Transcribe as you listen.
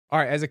All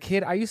right, as a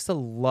kid, I used to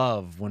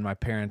love when my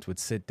parents would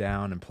sit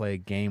down and play a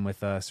game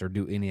with us or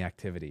do any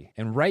activity.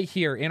 And right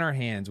here in our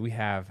hands, we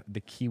have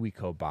the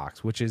KiwiCo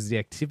box, which is the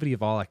activity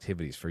of all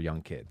activities for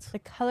young kids. The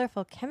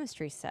colorful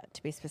chemistry set,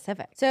 to be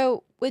specific.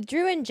 So with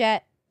Drew and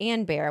Jet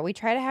and Bear, we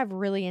try to have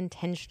really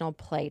intentional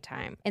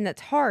playtime. And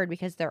that's hard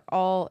because they're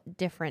all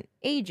different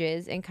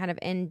ages and kind of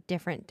in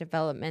different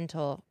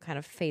developmental kind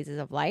of phases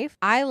of life.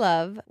 I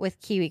love with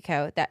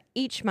KiwiCo that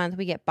each month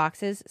we get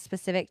boxes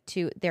specific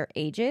to their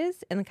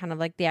ages and kind of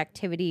like the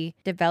activity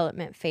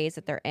development phase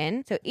that they're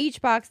in. So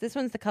each box, this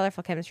one's the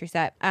colorful chemistry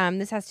set.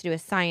 This has to do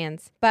with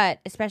science, but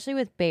especially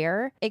with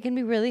Bear, it can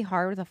be really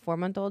hard with a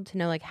 4-month-old to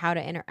know like how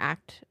to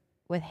interact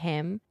with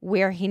him,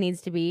 where he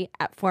needs to be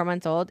at 4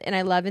 months old. And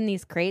I love in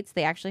these crates,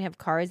 they actually have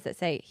cards that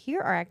say,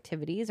 here are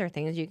activities or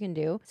things you can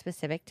do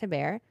specific to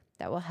Bear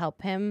that will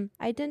help him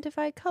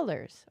identify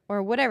colors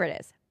or whatever it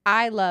is.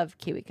 I love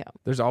KiwiCo.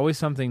 There's always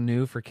something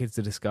new for kids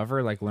to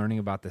discover, like learning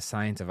about the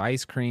science of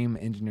ice cream,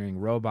 engineering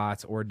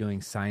robots, or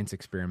doing science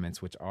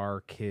experiments, which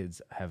our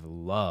kids have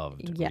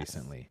loved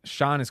recently.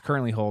 Sean is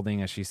currently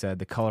holding, as she said,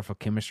 the colorful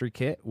chemistry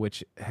kit,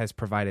 which has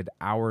provided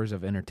hours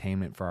of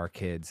entertainment for our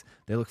kids.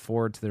 They look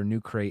forward to their new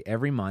crate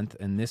every month,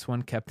 and this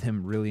one kept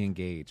him really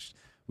engaged.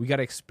 We got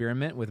to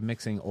experiment with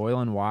mixing oil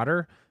and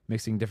water,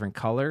 mixing different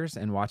colors,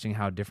 and watching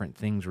how different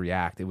things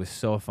react. It was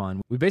so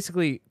fun. We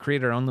basically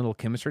created our own little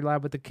chemistry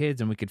lab with the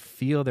kids, and we could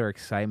feel their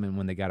excitement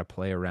when they got to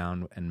play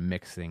around and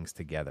mix things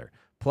together.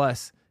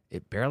 Plus,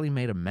 it barely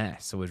made a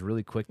mess, so it was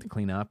really quick to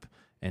clean up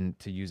and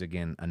to use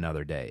again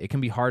another day. It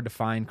can be hard to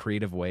find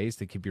creative ways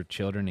to keep your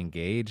children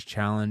engaged,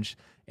 challenged,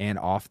 and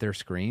off their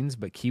screens,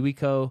 but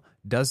KiwiCo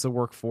does the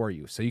work for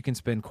you, so you can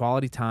spend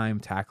quality time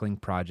tackling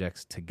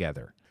projects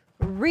together.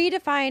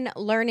 Redefine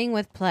learning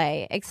with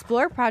play.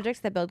 Explore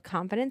projects that build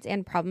confidence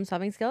and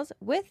problem-solving skills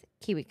with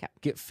KiwiCo.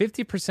 Get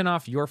 50%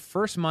 off your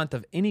first month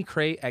of any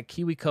crate at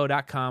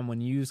kiwico.com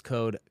when you use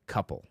code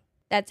COUPLE.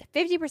 That's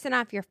 50%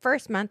 off your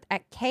first month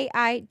at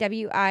kiwico.com.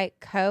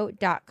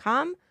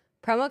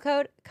 Promo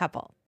code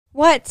COUPLE.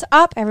 What's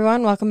up,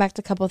 everyone? Welcome back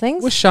to Couple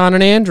Things. With Sean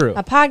and Andrew.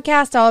 A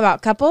podcast all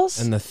about couples.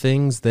 And the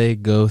things they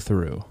go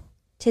through.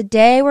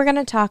 Today, we're going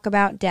to talk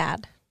about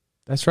dad.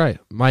 That's right.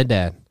 My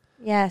dad.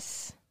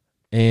 Yes.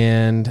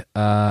 And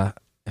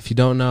if you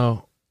don't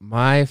know,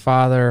 my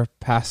father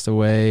passed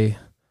away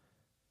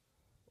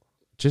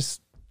just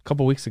a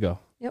couple weeks ago.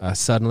 Yep.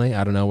 Suddenly,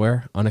 out of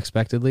nowhere,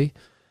 unexpectedly.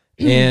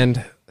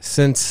 And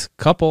since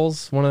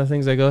couples, one of the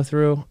things they go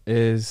through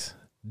is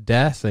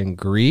death and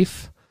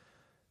grief,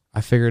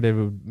 I figured it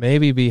would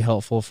maybe be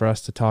helpful for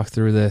us to talk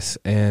through this.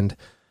 And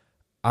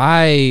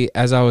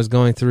as I was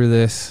going through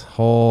this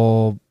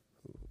whole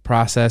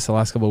process the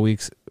last couple of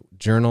weeks,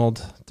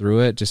 journaled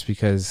through it just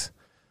because,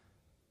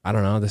 I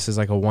don't know, this is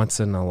like a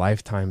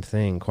once-in-a-lifetime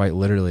thing, quite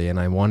literally. And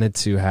I wanted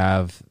to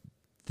have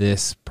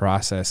this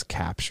process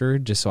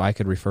captured just so I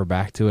could refer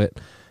back to it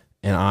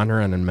in honor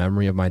and in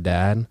memory of my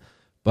dad.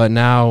 But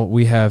now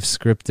we have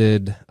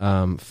scripted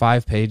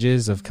 5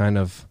 pages of kind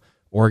of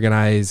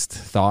organized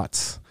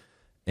thoughts.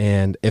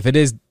 And if it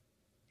is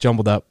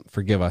jumbled up,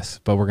 forgive us.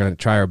 But we're going to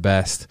try our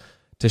best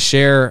to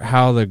share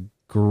how the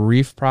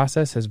grief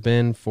process has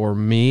been for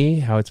me,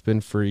 how it's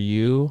been for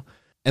you.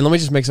 And let me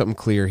just make something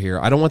clear here.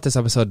 I don't want this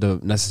episode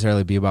to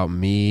necessarily be about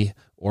me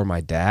or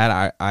my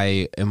dad.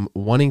 I am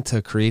wanting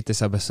to create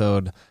this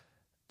episode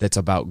that's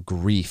about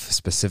grief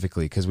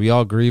specifically, because we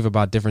all grieve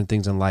about different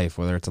things in life,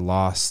 whether it's a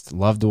lost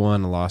loved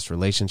one, a lost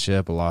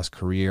relationship, a lost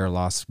career,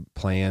 lost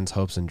plans,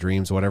 hopes, and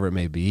dreams, whatever it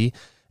may be.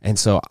 And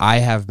so I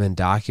have been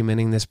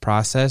documenting this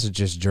process,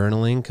 just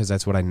journaling, because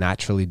that's what I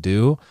naturally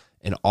do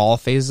in all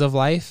phases of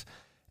life.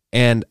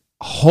 And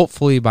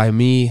hopefully by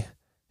me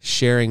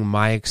sharing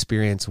my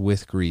experience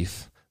with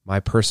grief, my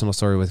personal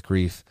story with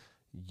grief,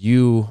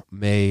 you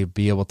may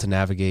be able to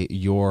navigate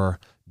your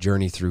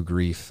journey through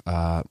grief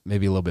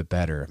maybe a little bit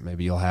better.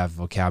 Maybe you'll have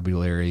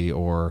vocabulary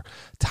or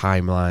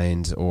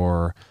timelines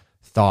or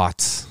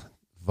thoughts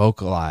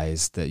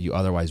vocalized that you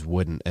otherwise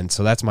wouldn't. And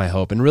so that's my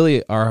hope. And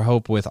really our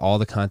hope with all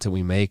the content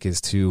we make is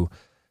to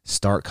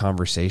start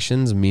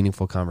conversations,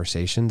 meaningful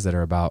conversations that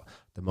are about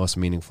the most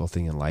meaningful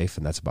thing in life,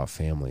 and that's about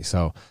family.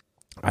 So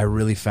I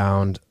really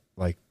found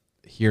like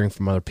hearing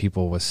from other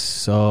people was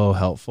so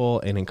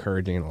helpful and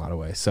encouraging in a lot of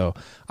ways. So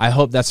I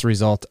hope that's the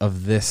result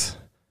of this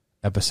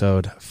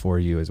episode for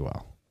you as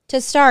well.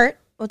 To start,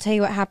 we'll tell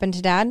you what happened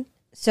to Dad.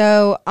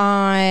 So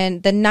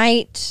on the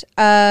night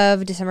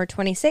of December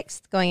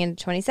 26th, going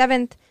into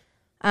 27th,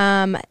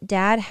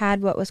 Dad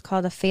had what was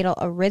called a fatal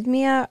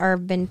arrhythmia or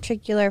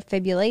ventricular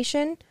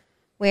fibrillation,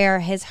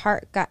 where his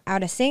heart got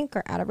out of sync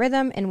or out of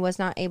rhythm and was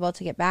not able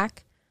to get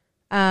back.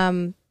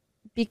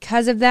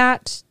 Because of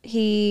that,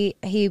 he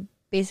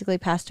basically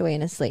passed away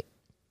in his sleep.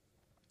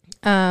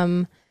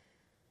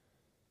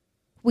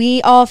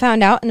 We all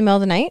found out in the middle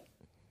of the night.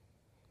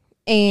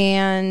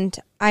 And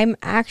I'm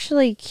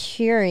actually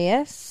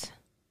curious,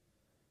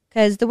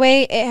 because the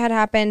way it had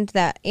happened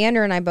that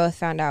Andrew and I both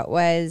found out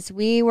was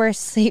we were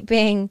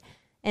sleeping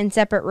in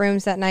separate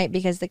rooms that night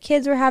because the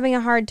kids were having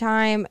a hard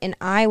time and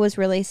I was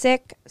really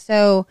sick.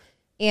 So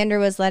Andrew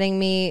was letting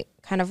me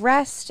kind of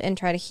rest and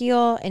try to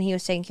heal, and he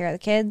was taking care of the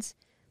kids.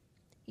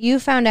 You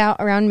found out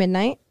around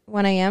midnight,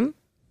 1 a.m.,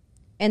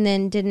 and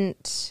then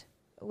didn't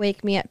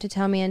wake me up to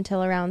tell me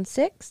until around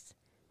 6.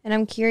 And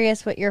I'm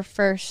curious what your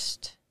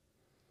first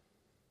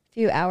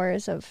few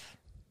hours of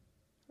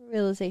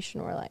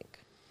realization were like.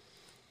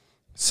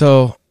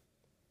 So,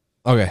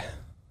 okay.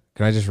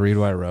 Can I just read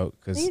what I wrote?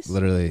 Because Please.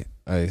 literally,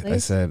 I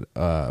said,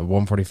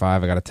 1:45,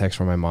 I got a text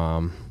from my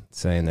mom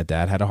saying that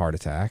Dad had a heart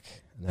attack.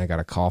 And I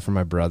got a call from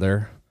my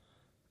brother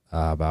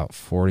about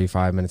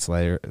 45 minutes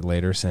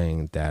later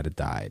saying Dad had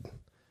died.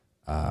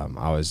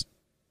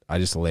 I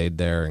just laid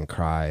there and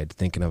cried,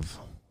 thinking of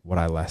what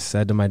I last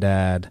said to my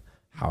dad,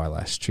 how I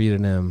last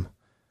treated him. I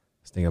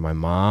was thinking of my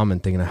mom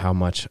and thinking of how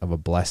much of a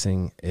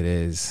blessing it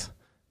is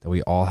that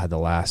we all had the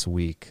last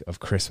week of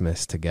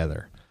Christmas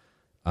together.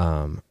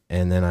 And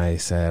then I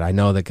said, I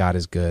know that God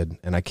is good,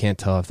 and I can't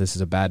tell if this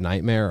is a bad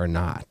nightmare or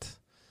not.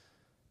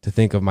 To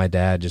think of my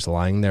dad just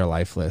lying there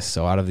lifeless,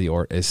 so out of the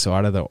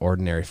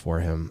ordinary for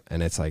him,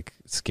 and it's like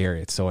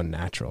scary. It's so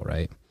unnatural,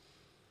 right?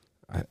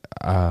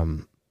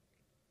 About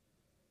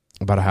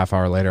a half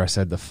hour later, I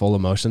said the full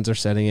emotions are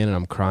setting in, and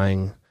I'm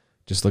crying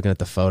just looking at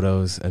the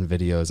photos and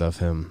videos of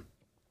him.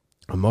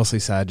 I'm mostly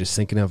sad just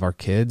thinking of our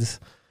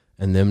kids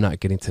and them not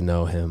getting to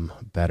know him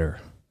better.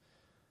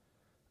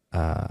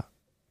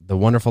 The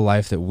wonderful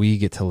life that we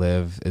get to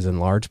live is in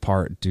large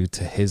part due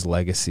to his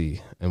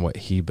legacy and what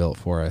he built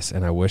for us,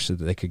 and I wish that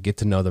they could get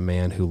to know the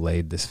man who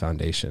laid this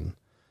foundation.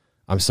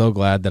 I'm so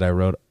glad that I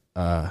wrote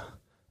a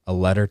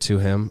letter to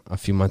him a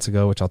few months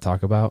ago, which I'll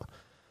talk about.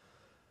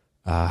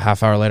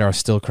 Half hour later, I was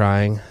still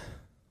crying,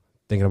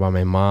 thinking about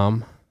my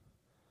mom.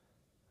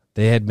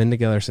 They had been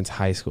together since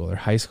high school. They're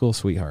high school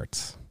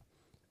sweethearts.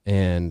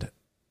 And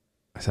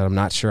I said, I'm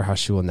not sure how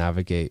she will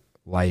navigate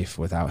life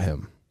without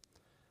him.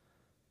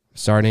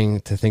 Starting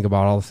to think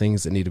about all the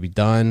things that need to be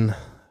done,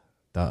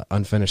 the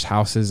unfinished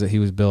houses that he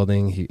was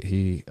building.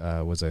 He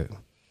was a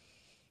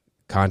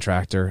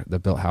contractor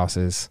that built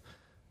houses,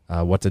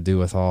 what to do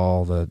with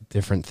all the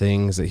different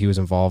things that he was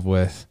involved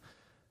with.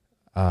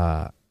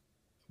 But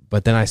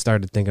then I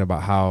started thinking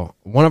about how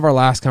one of our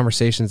last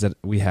conversations that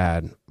we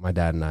had, my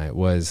dad and I,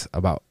 was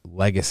about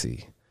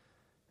legacy.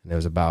 And it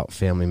was about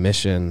family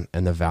mission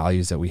and the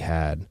values that we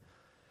had.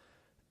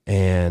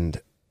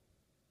 And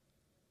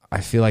I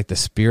feel like the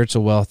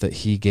spiritual wealth that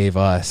he gave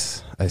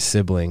us as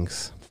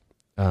siblings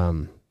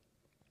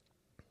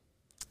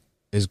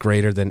is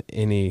greater than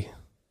any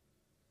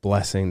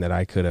blessing that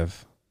I could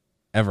have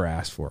ever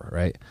asked for,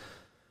 right?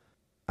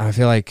 I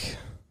feel like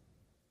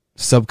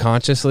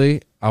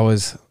subconsciously I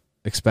was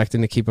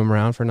expecting to keep him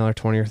around for another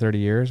 20 or 30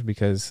 years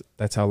because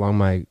that's how long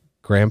my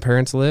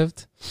grandparents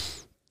lived.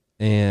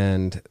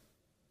 And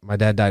my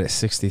dad died at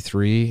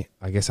 63.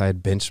 I guess I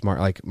had benchmarked,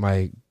 like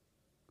my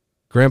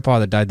grandpa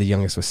that died the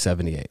youngest was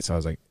 78. So I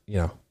was like,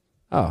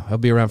 oh, he'll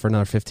be around for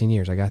another 15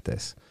 years. I got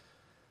this.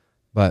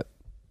 But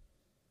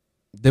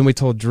then we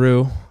told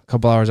Drew a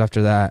couple hours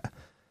after that,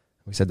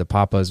 we said the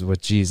Papa's with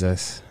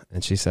Jesus.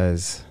 And she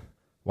says,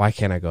 why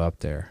can't I go up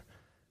there?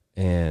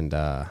 And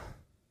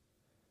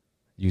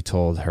you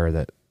told her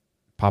that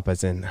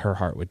Papa's in her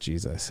heart with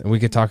Jesus. And we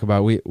could talk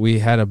about, we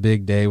had a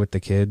big day with the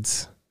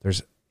kids.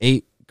 There's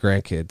 8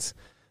 grandkids.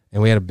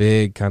 And we had a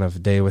big kind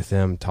of day with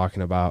them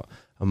talking about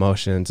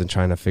emotions and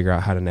trying to figure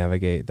out how to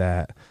navigate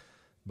that.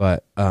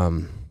 But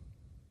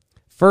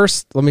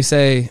first, let me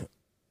say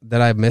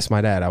that I miss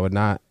my dad. I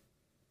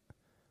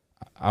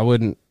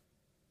wouldn't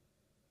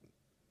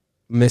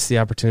miss the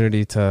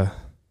opportunity to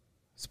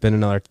spend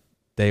another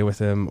day with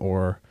him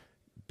or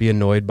be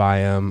annoyed by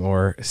him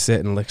or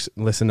sit and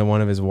listen to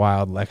one of his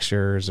wild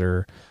lectures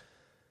or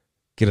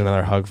get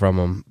another hug from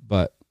him.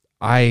 But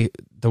the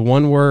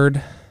one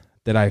word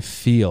that I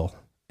feel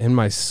in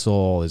my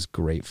soul is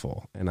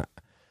grateful. And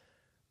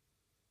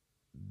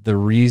the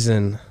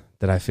reason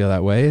that I feel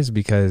that way is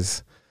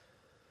because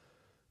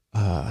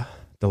the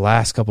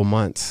last couple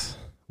months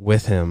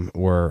with him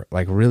were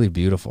like really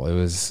beautiful. It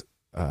was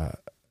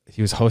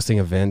he was hosting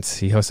events.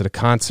 He hosted a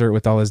concert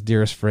with all his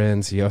dearest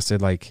friends. He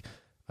hosted like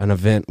an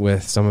event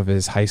with some of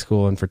his high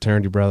school and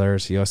fraternity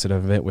brothers. He hosted an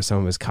event with some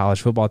of his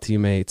college football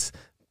teammates.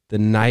 The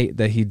night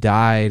that he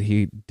died,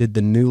 he did the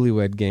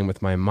newlywed game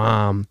with my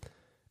mom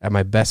at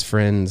my best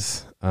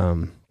friend's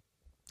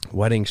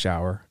wedding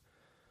shower.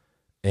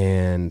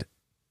 And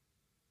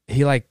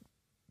he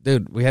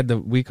we had the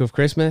week of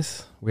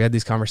Christmas. We had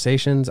these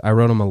conversations. I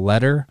wrote him a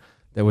letter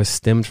that was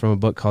stemmed from a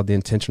book called The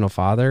Intentional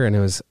Father. And it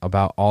was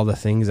about all the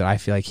things that I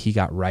feel like he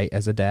got right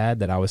as a dad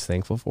that I was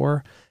thankful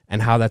for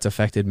and how that's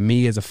affected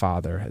me as a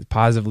father, has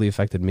positively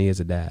affected me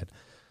as a dad.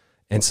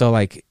 And so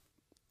like,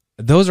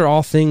 those are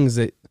all things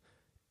that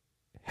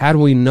had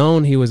we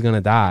known he was going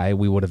to die,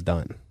 we would have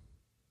done,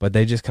 but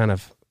they just kind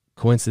of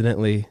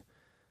coincidentally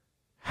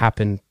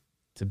happened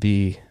to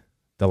be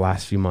the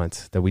last few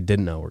months that we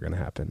didn't know were going to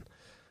happen.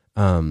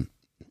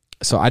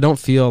 So I don't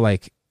feel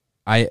like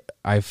I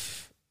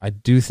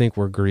do think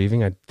we're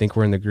grieving. I think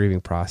we're in the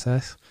grieving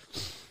process,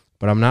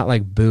 but I'm not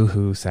like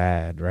boohoo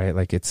sad, right?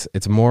 Like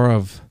it's more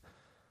of,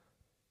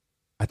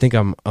 I think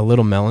I'm a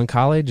little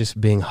melancholy, just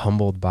being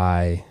humbled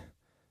by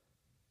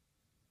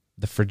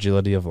the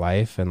fragility of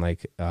life and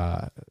like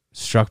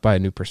struck by a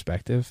new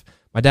perspective.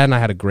 My dad and I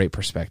had a great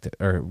perspective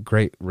or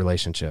great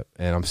relationship,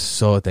 and I'm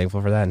so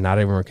thankful for that. Not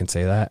everyone can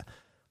say that.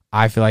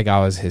 I feel like I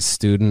was his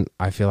student.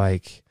 I feel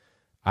like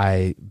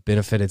I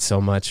benefited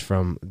so much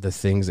from the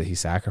things that he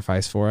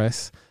sacrificed for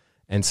us.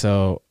 And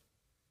so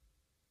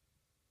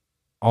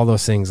all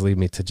those things lead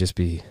me to just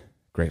be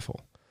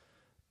grateful.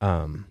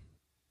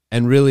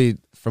 And really,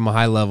 from a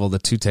high level, the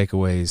two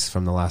takeaways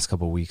from the last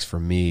couple of weeks for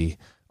me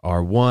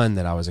are, one,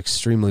 that I was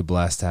extremely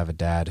blessed to have a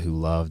dad who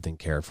loved and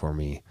cared for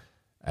me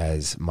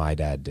as my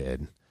dad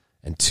did.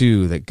 And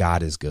two, that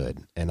God is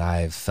good. And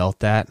I've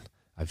felt that.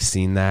 I've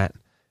seen that.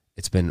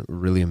 It's been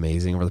really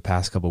amazing over the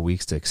past couple of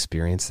weeks to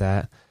experience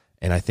that.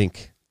 And I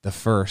think the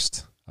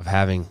first of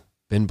having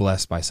been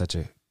blessed by such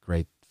a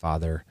great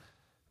father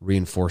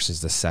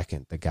reinforces the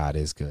second, that God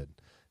is good.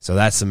 So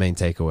that's the main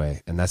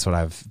takeaway. And that's what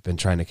I've been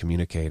trying to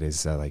communicate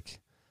is that, like,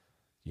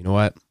 you know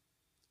what?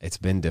 It's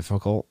been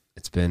difficult.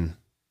 It's been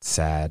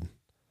sad,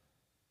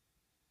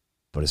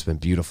 but it's been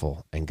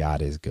beautiful, and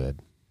God is good.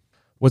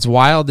 What's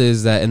wild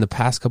is that in the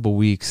past couple of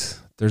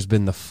weeks, there's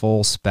been the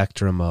full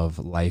spectrum of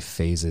life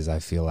phases. I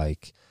feel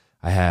like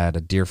I had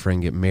a dear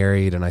friend get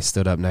married, and I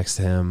stood up next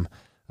to him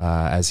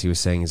as he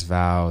was saying his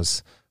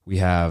vows. We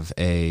have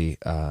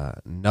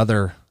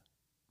another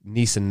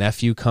niece and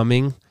nephew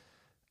coming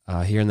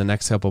here in the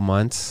next couple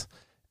months,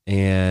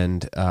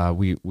 and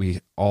we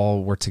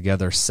all were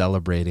together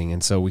celebrating.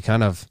 And so we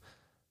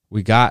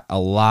got a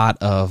lot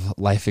of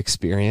life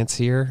experience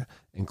here,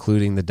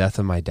 including the death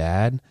of my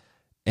dad.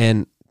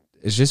 And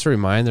it's just a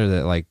reminder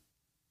that, like,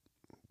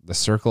 the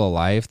circle of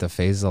life, the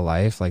phases of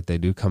life, like, they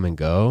do come and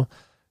go.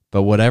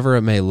 But whatever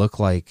it may look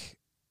like,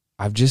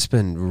 I've just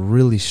been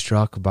really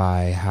struck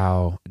by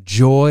how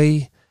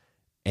joy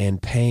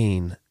and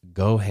pain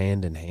go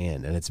hand in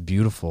hand. And it's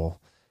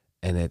beautiful.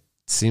 And it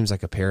seems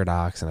like a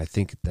paradox. And I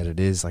think that it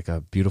is like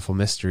a beautiful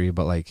mystery.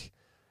 But, like,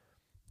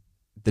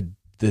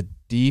 the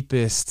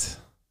deepest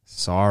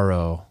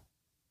sorrow,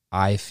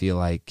 I feel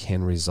like,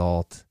 can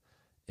result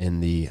in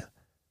the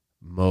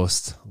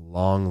most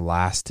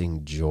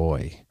long-lasting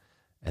joy.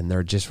 And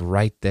they're just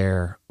right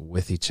there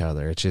with each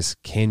other. It's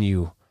just, can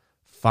you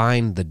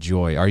find the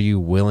joy? Are you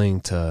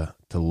willing to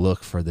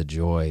look for the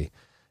joy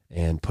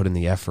and put in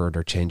the effort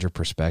or change your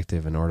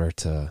perspective in order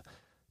to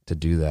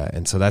do that?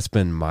 And so that's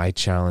been my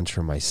challenge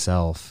for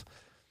myself,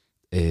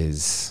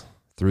 is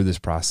through this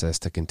process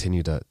to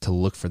continue to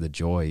look for the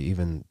joy,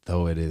 even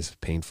though it is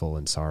painful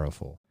and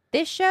sorrowful.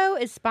 This show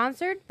is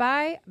sponsored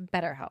by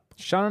BetterHelp.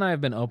 Sean and I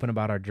have been open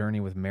about our journey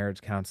with marriage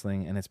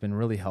counseling, and it's been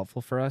really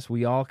helpful for us.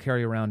 We all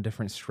carry around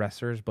different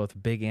stressors,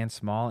 both big and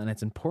small, and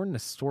it's important to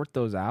sort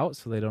those out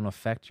so they don't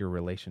affect your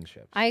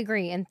relationships. I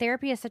agree, and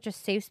therapy is such a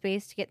safe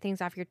space to get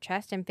things off your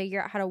chest and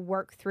figure out how to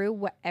work through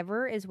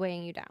whatever is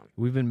weighing you down.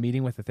 We've been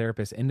meeting with a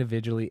therapist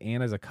individually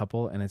and as a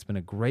couple, and it's been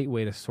a great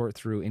way to sort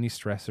through any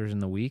stressors in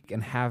the week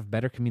and have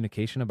better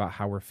communication about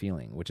how we're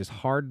feeling, which is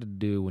hard to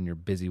do when you're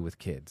busy with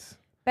kids.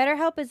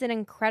 BetterHelp is an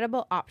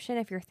incredible option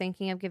if you're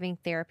thinking of giving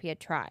therapy a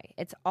try.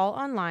 It's all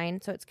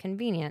online, so it's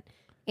convenient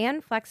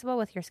and flexible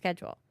with your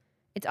schedule.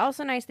 It's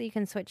also nice that you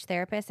can switch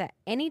therapists at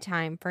any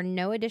time for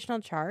no additional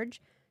charge,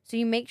 so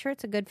you make sure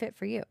it's a good fit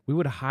for you. We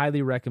would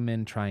highly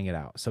recommend trying it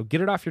out. So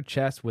get it off your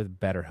chest with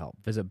BetterHelp.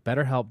 Visit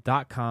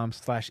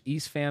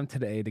BetterHelp.com/EastFam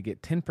today to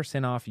get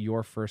 10% off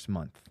your first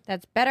month.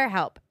 That's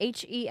BetterHelp,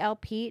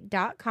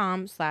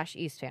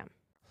 HELP.com/EastFam.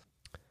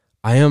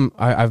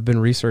 I've been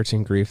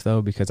researching grief,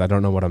 though, because I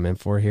don't know what I'm in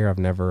for here. I've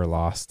never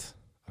lost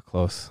a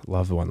close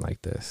loved one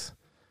like this.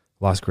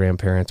 Lost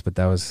grandparents, but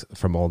that was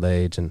from old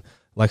age. And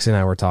Lexi and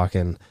I were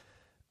talking,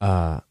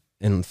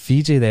 in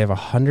Fiji, they have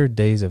 100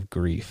 days of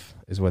grief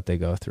is what they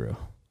go through.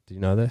 Do you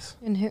know this?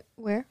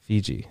 Where?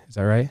 Fiji. Is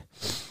that right?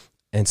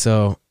 And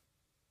so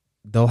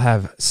they'll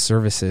have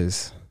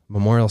services,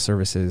 memorial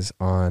services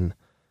on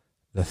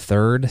the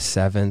 3rd,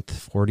 7th,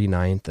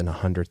 49th, and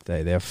 100th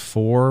day. They have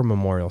 4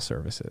 memorial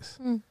services.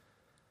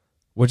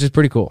 Which is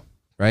pretty cool,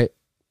 right?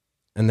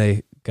 And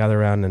they gather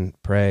around and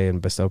pray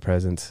and bestow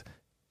presents.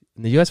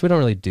 In the U.S., we don't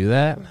really do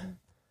that.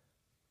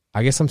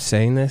 I guess I'm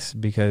saying this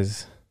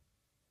because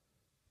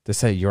to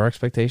set your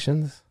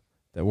expectations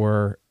that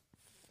we're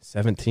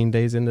 17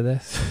 days into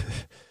this,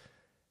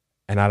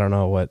 and I don't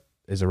know what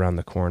is around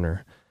the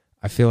corner.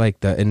 I feel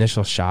like the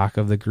initial shock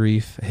of the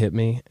grief hit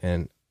me,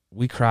 and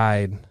we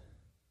cried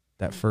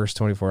that first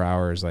 24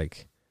 hours.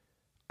 Like,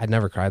 I'd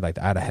never cried like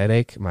that. I had a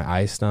headache. My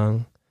eyes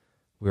stung.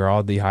 We were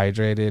all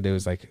dehydrated. It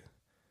was like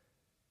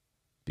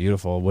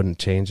beautiful. Wouldn't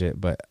change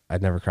it, but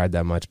I'd never cried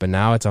that much. But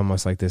now it's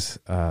almost like this,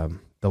 the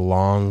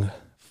long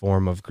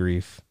form of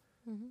grief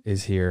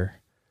is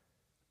here,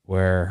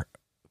 where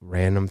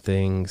random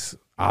things,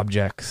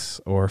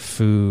 objects or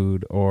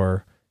food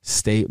or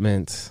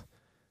statements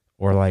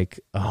or like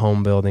a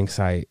home building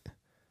site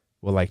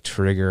will like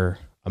trigger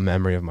a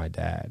memory of my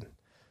dad.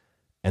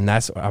 And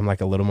that's what I'm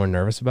like a little more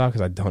nervous about,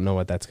 because I don't know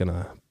what that's going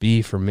to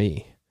be for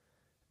me.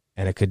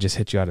 And it could just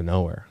hit you out of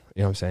nowhere.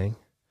 You know what I'm saying?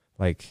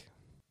 Like,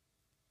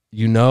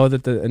 you know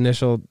that the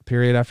initial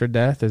period after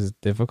death is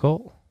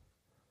difficult.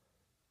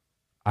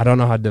 I don't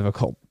know how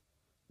difficult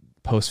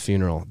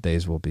post-funeral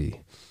days will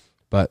be,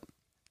 but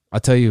I'll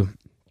tell you,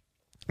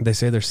 they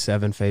say there's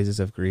 7 phases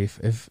of grief.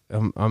 If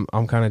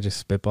I'm kind of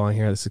just spitballing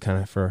here, this is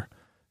kind of for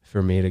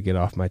me to get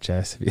off my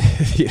chest,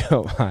 if you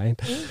don't mind.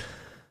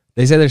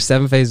 They say there's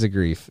 7 phases of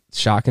grief.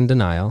 Shock and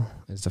denial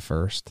is the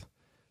first.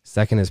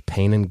 Second is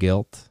pain and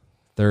guilt.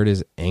 Third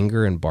is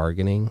anger and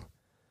bargaining.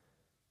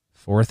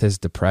 Fourth is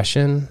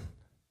depression.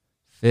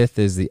 Fifth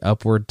is the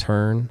upward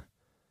turn.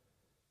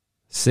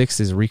 Sixth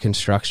is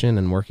reconstruction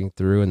and working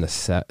through. And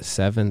the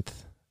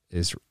seventh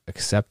is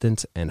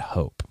acceptance and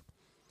hope.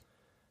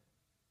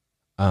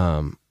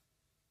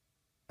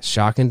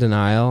 Shock and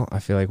denial, I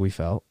feel like we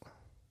felt.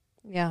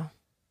 Yeah.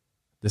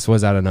 This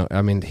was out of no.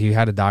 I mean, he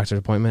had a doctor's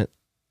appointment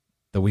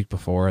the week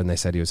before, and they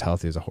said he was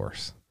healthy as a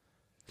horse.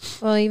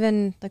 Well,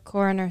 even the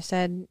coroner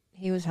said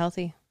he was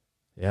healthy.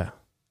 Yeah.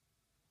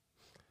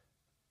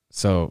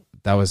 So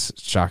that was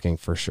shocking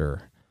for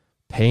sure.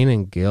 Pain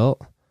and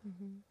guilt.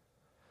 Mm-hmm.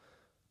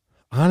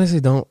 Honestly,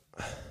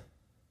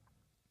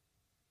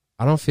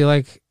 I don't feel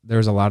like there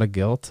was a lot of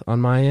guilt on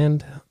my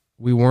end.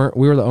 We were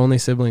the only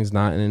siblings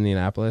not in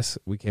Indianapolis.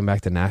 We came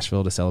back to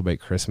Nashville to celebrate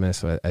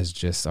Christmas as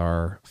just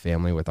our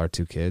family with our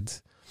 2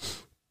 kids.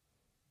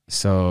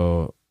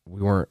 So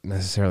we weren't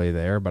necessarily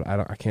there, but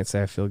I can't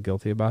say I feel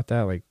guilty about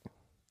that. Like,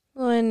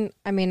 well, and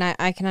I mean,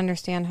 I can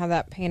understand how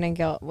that pain and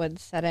guilt would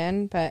set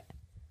in, but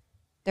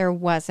there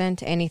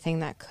wasn't anything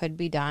that could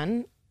be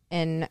done,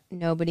 and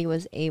nobody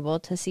was able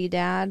to see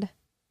Dad,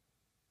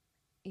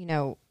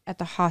 at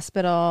the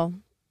hospital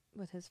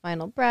with his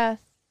final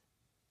breath.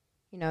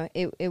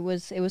 It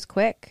was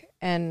quick,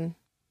 and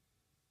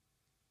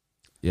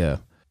yeah.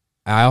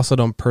 I also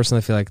don't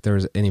personally feel like there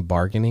was any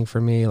bargaining for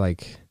me,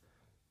 like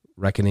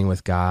reckoning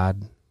with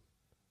God.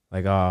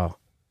 Like, oh,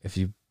 if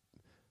you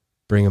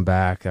bring him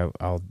back,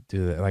 I'll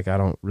do that. Like, I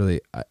don't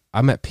really,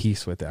 I'm at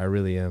peace with it. I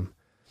really am.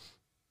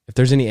 If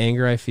there's any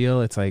anger I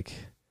feel, it's like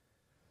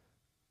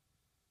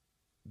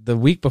the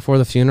week before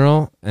the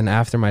funeral and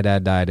after my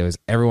dad died, it was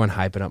everyone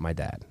hyping up my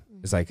dad.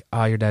 It's like,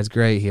 oh, your dad's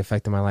great. He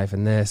affected my life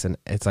in this. And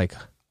it's like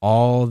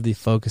all the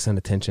focus and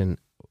attention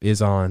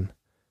is on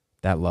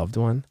that loved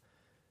one.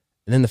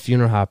 And then the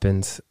funeral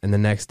happens, and the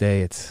next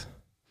day it's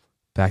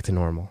back to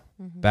normal,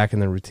 back in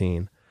the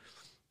routine.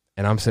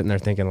 And I'm sitting there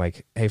thinking,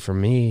 like, hey, for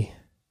me,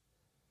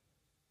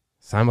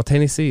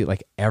 simultaneously,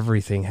 like,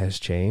 everything has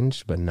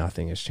changed, but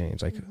nothing has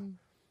changed.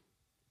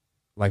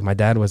 Like my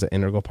dad was an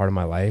integral part of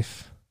my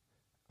life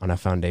on a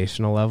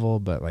foundational level,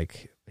 but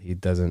like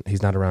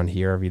he's not around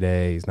here every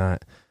day. He's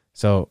not.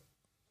 So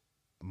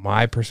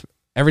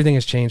everything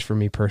has changed for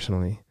me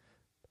personally,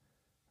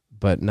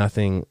 but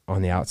nothing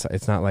on the outside.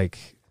 It's not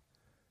like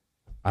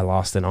I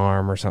lost an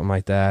arm or something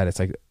like that. It's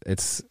like,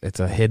 it's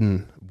a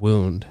hidden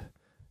wound.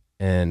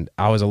 And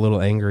I was a little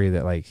angry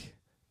that like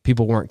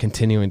people weren't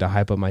continuing to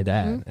hype up my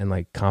dad and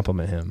like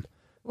compliment him.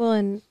 Well,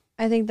 and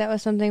I think that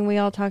was something we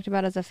all talked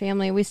about as a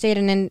family. We stayed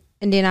in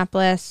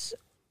Indianapolis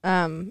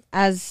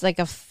as like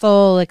a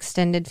full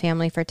extended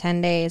family for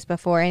 10 days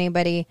before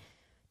anybody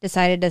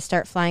decided to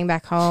start flying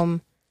back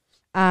home.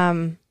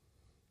 And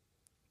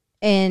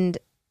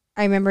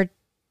I remember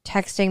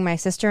texting my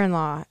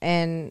sister-in-law,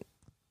 and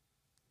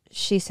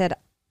she said,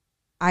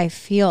 I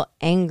feel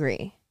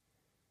angry,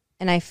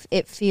 and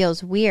it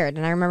feels weird.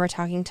 And I remember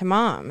talking to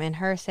Mom and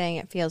her saying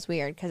it feels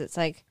weird because it's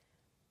like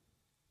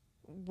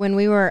when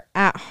we were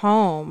at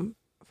home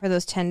for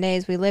those 10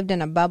 days, we lived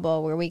in a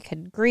bubble where we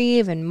could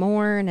grieve and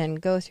mourn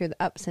and go through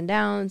the ups and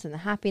downs and the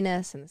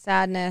happiness and the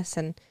sadness,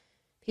 and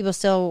people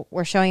still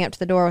were showing up to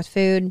the door with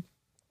food.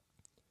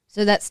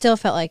 So that still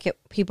felt like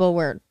people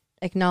were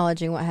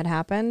acknowledging what had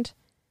happened.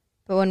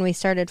 But when we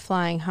started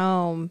flying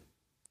home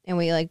and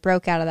we like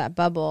broke out of that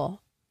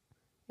bubble,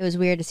 it was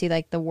weird to see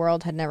like the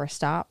world had never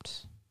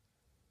stopped,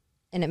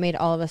 and it made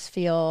all of us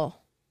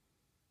feel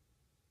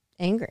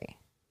angry.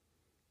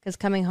 Because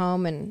coming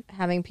home and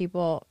having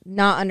people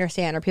not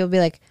understand, or people be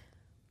like,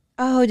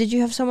 oh, did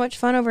you have so much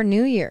fun over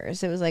New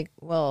Year's? It was like,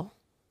 well,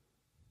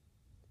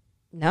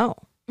 no.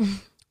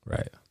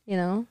 Right. You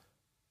know?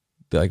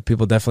 Like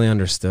people definitely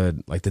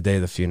understood, like the day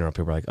of the funeral,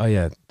 people were like, oh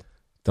yeah,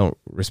 don't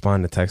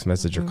respond to text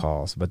message or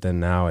calls. But then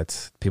now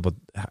it's, people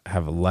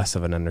have less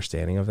of an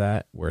understanding of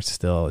that, where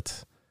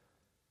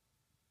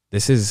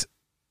this is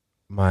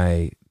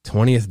my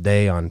 20th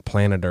day on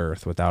planet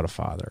Earth without a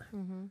father.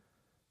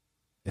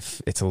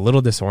 If it's a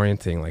little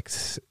disorienting, like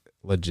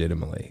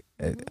legitimately,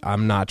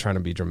 I'm not trying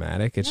to be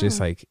dramatic. It's just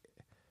like,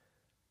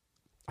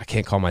 I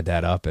can't call my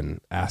dad up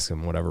and ask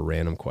him whatever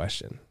random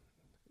question.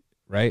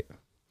 Right.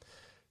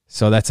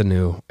 So that's a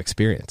new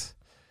experience,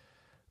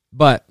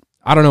 but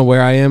I don't know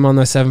where I am on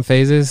the 7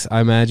 phases. I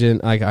imagine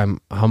like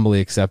I'm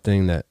humbly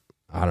accepting that.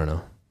 I don't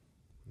know.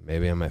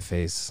 Maybe I'm at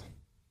phase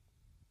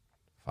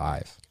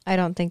 5. I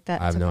don't think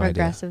that's a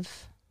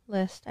progressive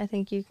list. I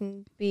think you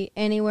can be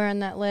anywhere on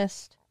that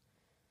list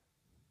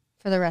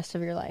for the rest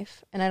of your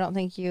life. And I don't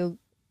think you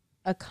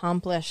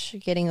accomplish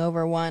getting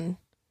over one.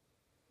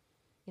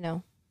 You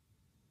know,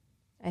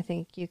 I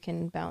think you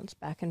can bounce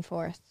back and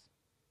forth.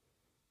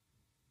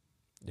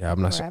 Yeah,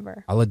 I'm not forever.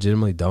 sure. I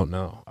legitimately don't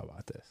know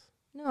about this.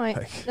 No,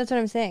 that's what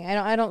I'm saying.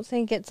 I don't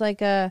think it's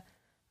like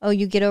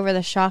you get over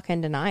the shock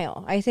and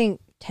denial. I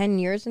think 10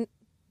 years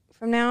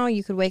from now,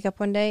 you could wake up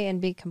one day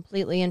and be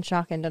completely in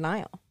shock and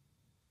denial.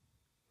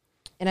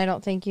 And I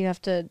don't think you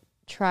have to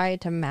try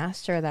to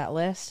master that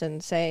list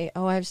and say,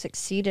 oh, I've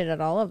succeeded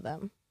at all of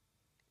them.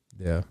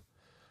 Yeah.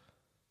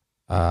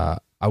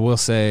 I will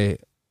say,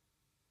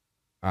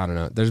 I don't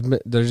know.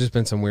 There's just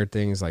been some weird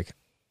things. Like,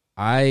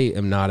 I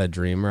am not a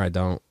dreamer. I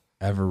don't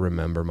ever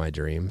remember my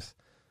dreams.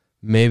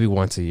 Maybe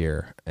once a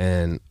year.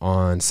 And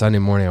on Sunday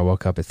morning, I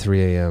woke up at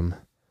 3 a.m.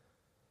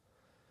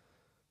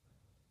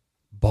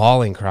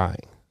 bawling,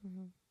 crying,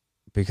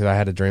 because I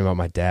had a dream about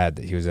my dad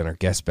that he was in our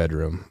guest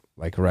bedroom,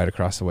 like right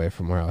across the way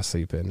from where I was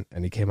sleeping.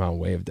 And he came out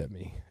and waved at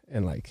me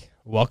and like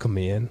welcomed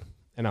me in.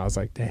 And I was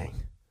like, dang,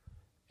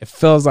 it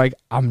feels like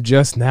I'm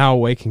just now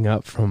waking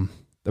up from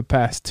the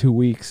past 2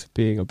 weeks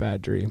being a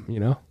bad dream,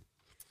 you know?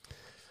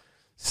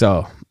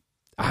 So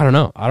I don't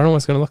know. I don't know what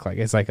it's going to look like.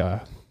 It's like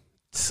a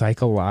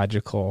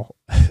psychological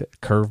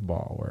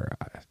curveball where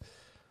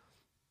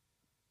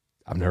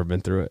I've never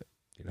been through it,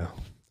 you know?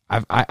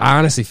 I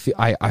honestly feel,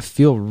 I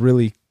feel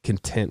really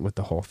content with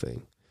the whole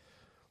thing.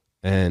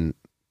 And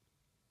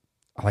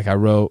like I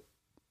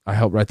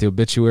helped write the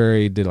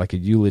obituary, did like a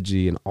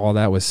eulogy, and all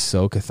that was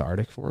so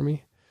cathartic for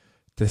me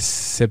to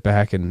sit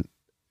back and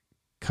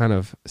kind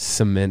of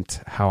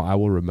cement how I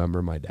will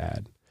remember my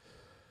dad.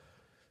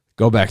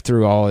 Go back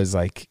through all his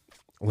like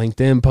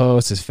LinkedIn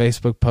posts, his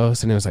Facebook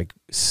posts, and it was like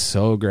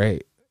so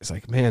great. It's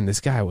like, man,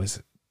 this guy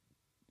was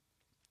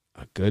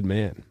a good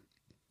man.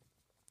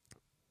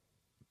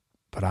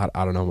 But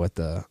I don't know what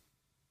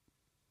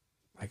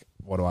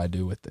what do I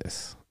do with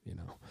this? You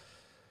know,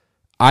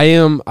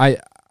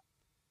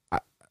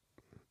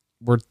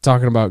 we're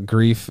talking about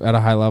grief at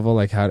a high level.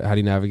 Like how do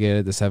you navigate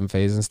it, the 7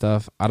 phases and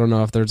stuff. I don't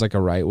know if there's like a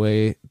right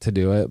way to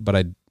do it, but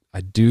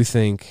I do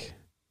think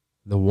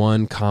the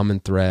one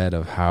common thread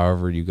of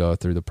however you go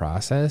through the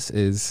process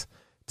is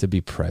to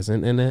be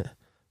present in it,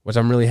 which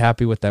I'm really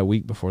happy with that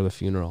week before the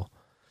funeral.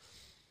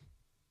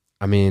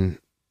 I mean,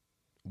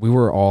 we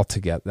were all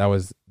together. That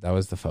was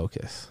the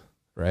focus,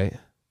 right?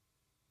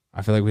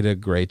 I feel like we did a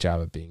great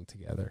job of being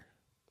together.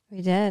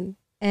 We did.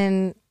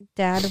 And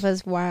Dad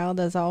was wild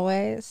as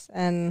always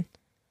and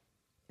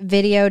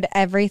videoed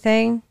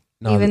everything,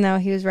 even though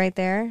he was right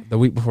there. The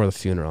week before the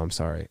funeral, I'm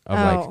sorry.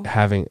 Like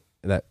having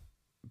that,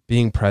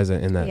 being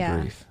present in that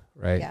grief,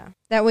 right? Yeah.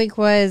 That week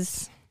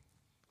was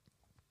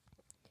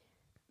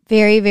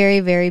very, very,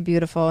 very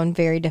beautiful and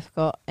very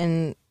difficult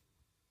and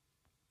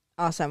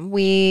awesome.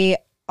 We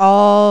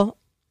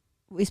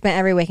spent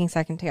every waking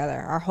second together,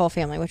 our whole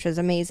family, which was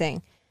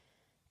amazing.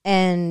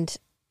 And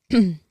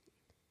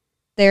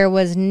there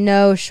was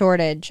no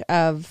shortage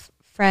of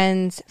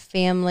friends,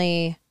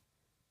 family,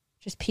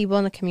 just people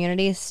in the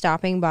community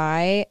stopping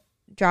by,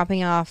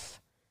 dropping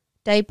off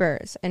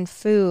diapers and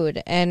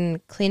food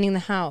and cleaning the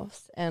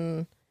house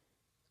and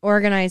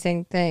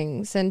organizing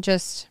things. And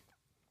just,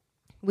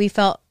 we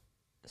felt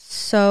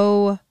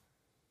so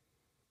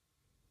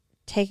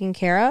taken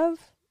care of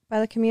by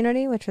the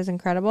community, which was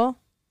incredible.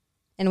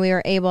 And we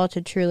were able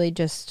to truly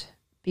just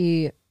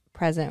be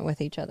present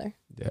with each other.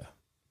 Yeah.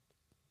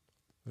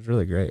 It was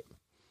really great.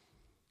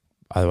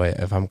 By the way,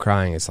 if I'm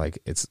crying, it's like,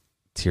 it's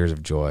tears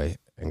of joy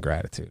and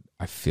gratitude.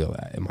 I feel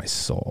that in my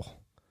soul.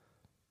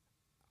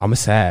 I'm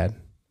sad,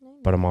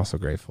 but I'm also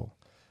grateful.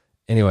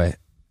 Anyway.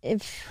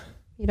 If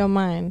you don't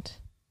mind.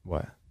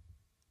 What?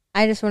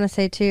 I just want to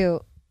say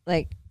too,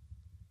 like,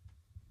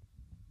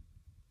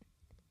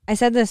 I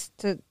said this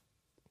to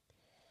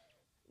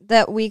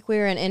that week we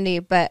were in Indy,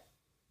 but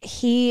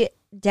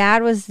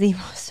Dad was the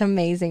most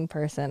amazing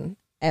person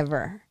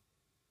ever.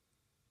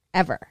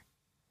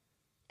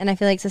 And I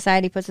feel like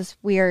society puts this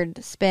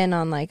weird spin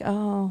on like,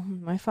 oh,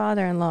 my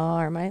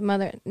father-in-law or my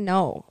mother.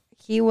 No,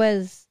 he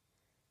was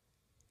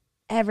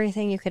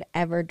everything you could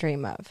ever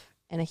dream of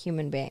in a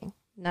human being,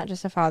 not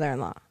just a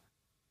father-in-law.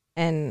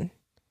 And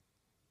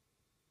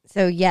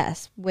so,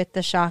 yes, with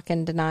the shock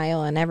and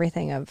denial and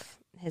everything of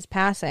his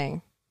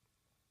passing,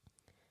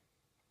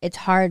 it's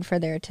hard for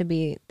there to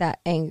be that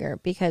anger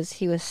because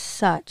he was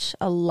such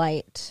a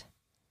light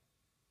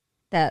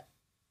that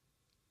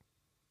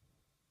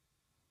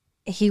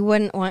he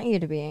wouldn't want you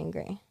to be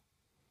angry.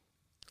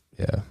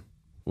 Yeah.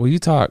 Well, you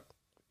talk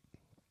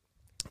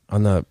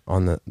on the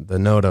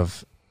note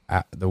of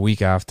the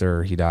week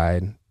after he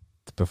died,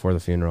 before the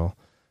funeral,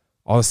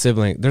 all the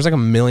siblings, there's like a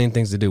million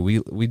things to do.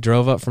 We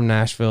drove up from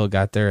Nashville,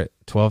 got there at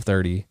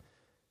 12:30,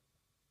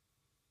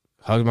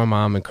 hugged my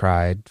mom and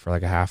cried for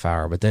like a half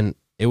hour, but then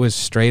it was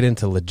straight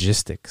into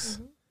logistics.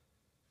 Mm-hmm.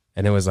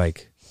 And it was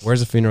like,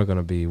 where's the funeral going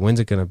to be? When's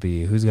it going to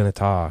be? Who's going to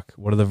talk?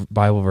 What are the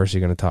Bible verses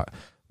you're going to talk?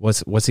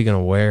 What's he going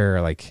to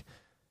wear? Like,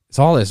 it's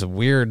all this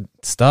weird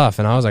stuff.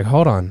 And I was like,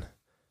 hold on.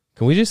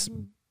 Can we just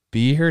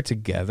be here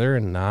together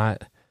and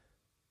not,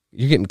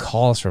 you're getting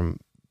calls from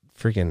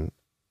freaking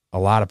a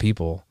lot of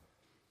people.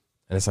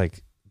 And it's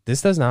like,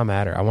 this does not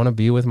matter. I want to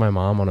be with my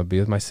mom. I want to be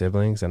with my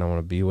siblings, and I want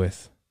to be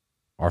with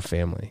our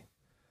family.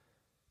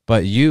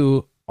 But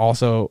you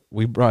also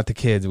we brought the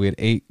kids. We had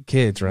 8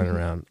 kids running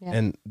around,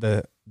 and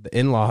the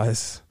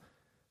in-laws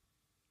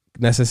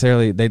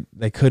necessarily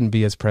they couldn't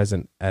be as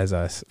present as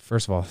us.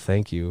 First of all,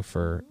 thank you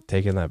for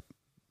taking that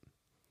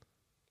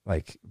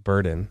like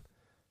burden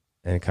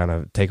and kind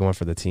of taking one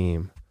for the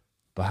team.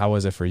 But how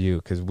was it for you?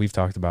 Because we've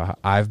talked about how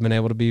I've been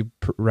able to be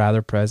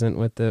rather present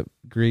with the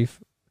grief,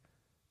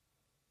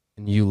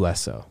 and you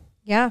less so.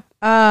 Yeah.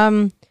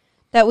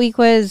 That week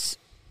was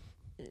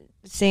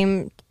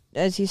same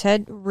as you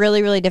said,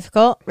 really, really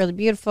difficult, really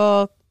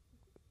beautiful,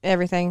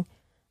 everything.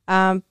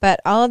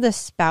 But all of the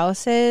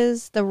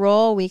spouses, the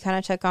role we kind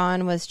of took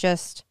on was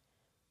just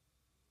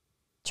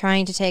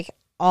trying to take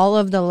all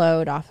of the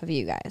load off of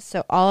you guys.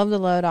 So all of the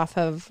load off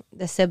of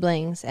the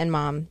siblings and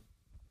mom.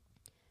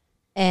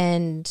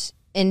 And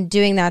in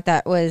doing that,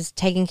 that was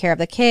taking care of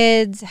the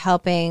kids,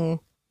 helping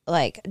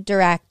like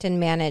direct and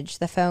manage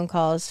the phone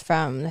calls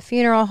from the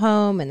funeral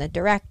home and the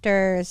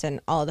directors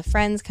and all the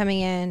friends coming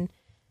in.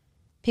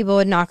 People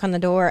would knock on the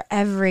door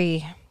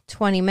every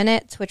 20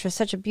 minutes, which was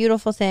such a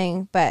beautiful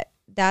thing, but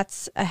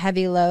that's a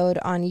heavy load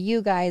on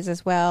you guys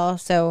as well.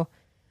 So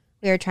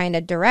we were trying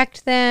to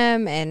direct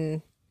them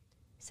and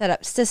set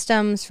up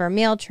systems for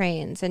meal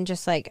trains and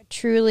just like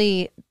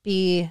truly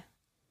be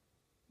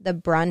the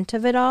brunt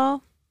of it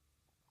all,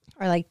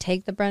 or like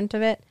take the brunt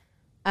of it.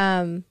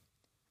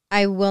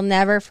 I will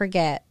never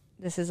forget,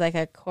 this is like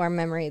a core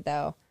memory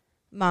though,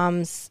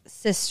 Mom's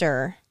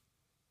sister.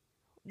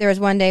 There was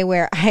one day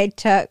where I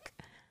took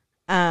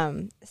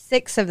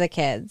 6 of the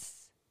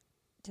kids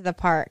to the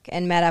park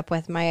and met up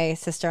with my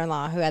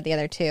sister-in-law who had the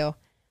other 2.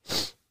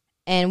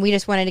 And we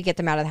just wanted to get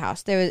them out of the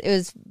house. It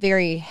was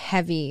very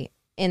heavy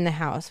in the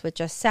house with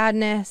just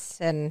sadness,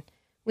 and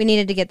we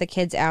needed to get the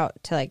kids out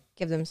to like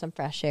give them some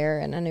fresh air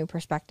and a new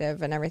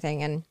perspective and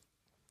everything. And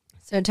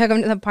so I took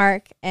them to the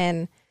park,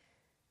 and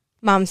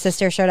Mom's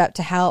sister showed up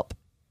to help.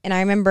 And I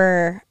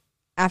remember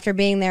after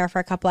being there for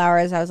a couple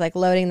hours, I was like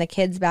loading the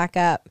kids back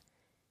up,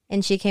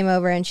 and she came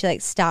over and she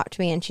like stopped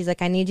me and she's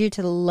like, I need you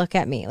to look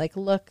at me, like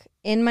look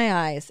in my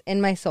eyes,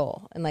 in my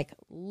soul, and like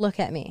look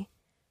at me.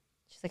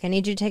 She's like, I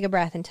need you to take a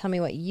breath and tell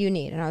me what you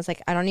need. And I was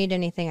like, I don't need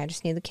anything. I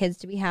just need the kids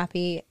to be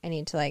happy. I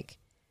need to like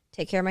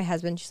take care of my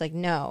husband. She's like,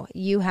 no,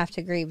 you have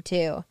to grieve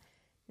too.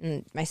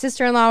 And my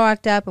sister-in-law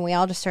walked up and we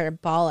all just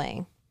started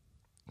bawling.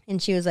 And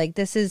she was like,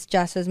 this is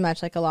just as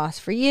much like a loss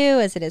for you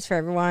as it is for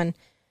everyone.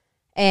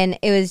 And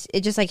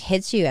it just like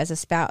hits you as a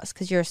spouse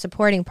because you're a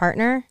supporting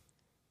partner.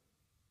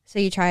 So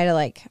you try to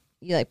like,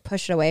 you like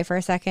push it away for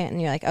a second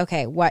and you're like,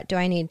 okay, what do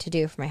I need to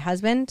do for my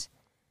husband?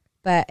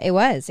 But it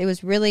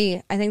was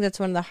really, I think that's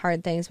one of the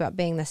hard things about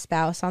being the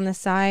spouse on this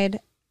side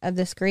of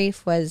this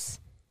grief was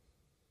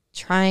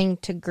trying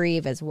to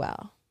grieve as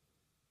well.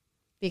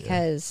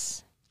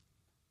 Because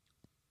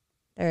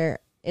there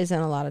isn't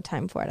a lot of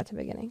time for it at the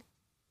beginning.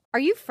 Are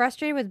you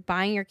frustrated with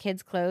buying your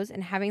kids clothes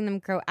and having them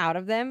grow out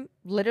of them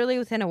literally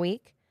within a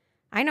week?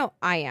 I know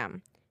I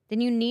am.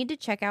 Then you need to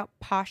check out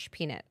Posh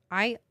Peanut.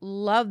 I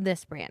love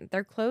this brand.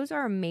 Their clothes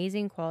are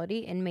amazing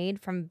quality and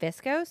made from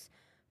viscose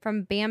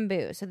from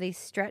bamboo, so they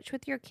stretch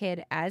with your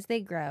kid as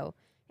they grow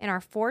and are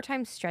 4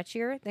 times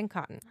stretchier than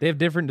cotton. They have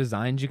different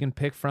designs you can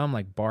pick from,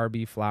 like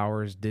Barbie,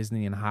 Flowers,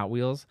 Disney, and Hot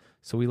Wheels.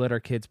 So we let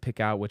our kids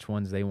pick out which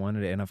ones they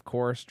wanted. And of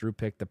course, Drew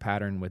picked the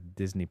pattern with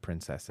Disney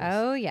princesses.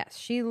 Oh, yes.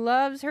 She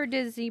loves her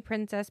Disney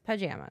princess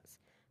pajamas.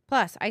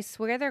 Plus, I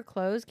swear their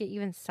clothes get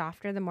even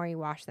softer the more you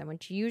wash them,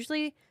 which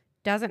usually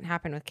doesn't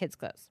happen with kids'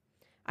 clothes.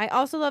 I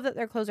also love that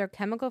their clothes are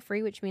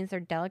chemical-free, which means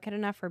they're delicate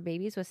enough for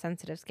babies with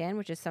sensitive skin,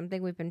 which is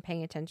something we've been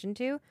paying attention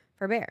to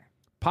for Bear.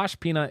 Posh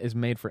Peanut is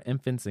made for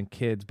infants and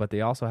kids, but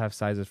they also have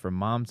sizes for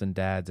moms and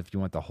dads if you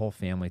want the whole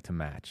family to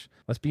match.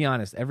 Let's be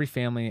honest, every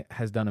family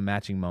has done a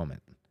matching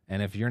moment.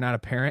 And if you're not a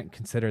parent,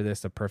 consider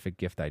this a perfect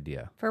gift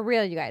idea. For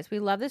real, you guys, we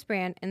love this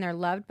brand, and they're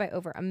loved by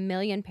over 1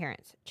 million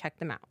parents. Check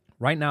them out.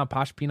 Right now,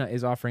 Posh Peanut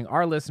is offering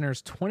our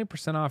listeners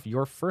 20% off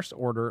your first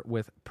order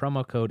with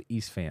promo code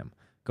EastFam.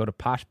 Go to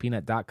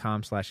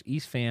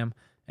poshpeanut.com/EastFam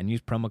and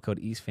use promo code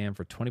EastFam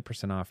for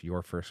 20% off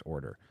your first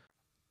order.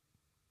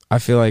 I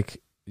feel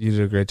like you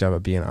did a great job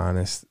of being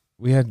honest.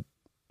 We had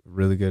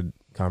really good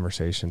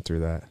conversation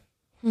through that,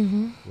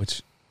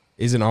 which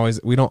isn't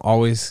always, we don't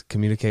always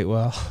communicate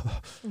well.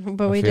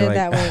 But we did like,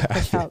 that way,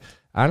 which helped.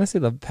 Honestly,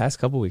 the past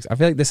couple of weeks, I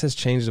feel like this has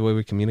changed the way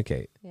we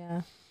communicate.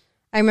 Yeah.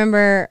 I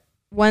remember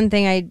one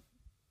thing I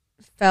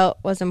felt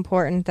was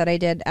important that I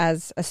did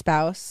as a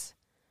spouse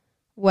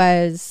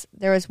was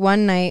there was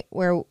one night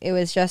where it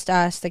was just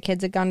us. The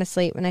kids had gone to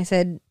sleep.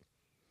 And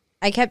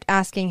I kept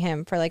asking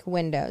him for like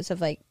windows of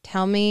like,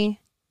 tell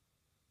me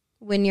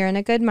when you're in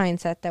a good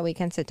mindset that we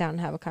can sit down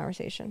and have a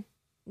conversation.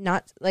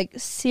 Not like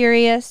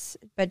serious,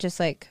 but just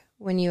like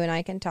when you and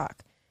I can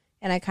talk.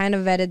 And I kind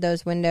of vetted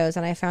those windows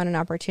and I found an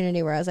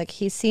opportunity where I was like,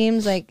 he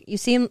seems like you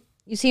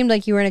seemed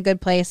like you were in a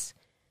good place.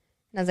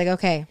 And I was like,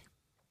 okay,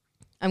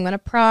 I'm going to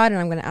prod and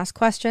I'm going to ask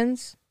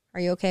questions. Are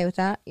you okay with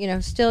that? You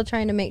know, still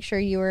trying to make sure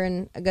you were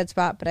in a good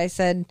spot. But I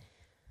said,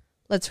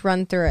 let's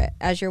run through it.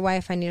 As your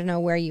wife, I need to know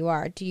where you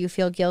are. Do you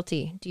feel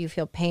guilty? Do you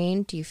feel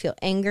pain? Do you feel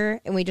anger?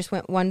 And we just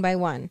went one by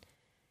one.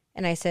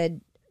 And I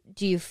said,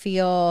 Do you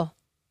feel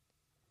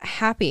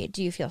happy?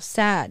 Do you feel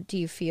sad? Do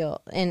you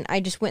feel, and I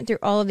just went through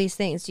all of these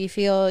things. Do you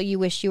feel you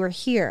wish you were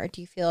here?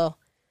 Do you feel,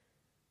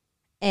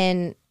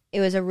 and it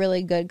was a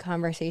really good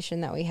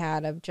conversation that we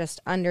had of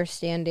just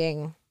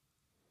understanding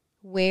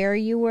where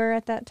you were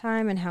at that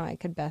time and how I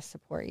could best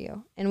support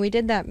you. And we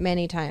did that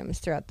many times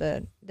throughout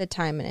the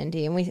time in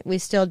Indy, and we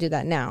still do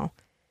that now.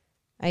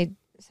 I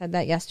said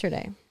that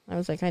yesterday. I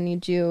was like, I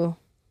need you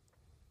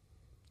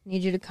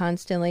to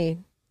constantly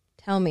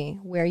tell me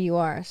where you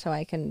are so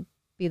I can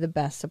be the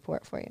best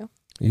support for you.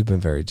 You've been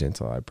very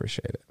gentle. I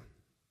appreciate it.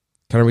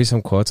 Can I read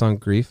some quotes on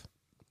grief?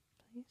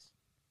 Please.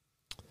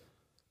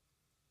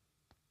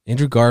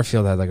 Andrew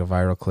Garfield had like a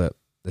viral clip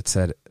that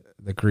said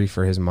the grief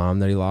for his mom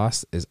that he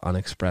lost is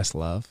unexpressed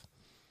love,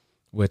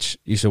 which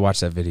you should watch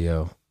that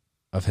video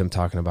of him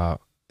talking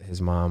about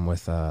his mom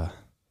with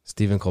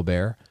Stephen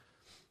Colbert.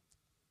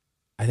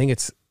 I think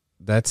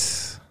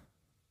that's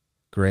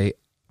great.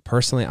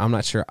 Personally, I'm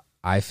not sure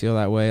I feel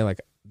that way.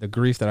 Like the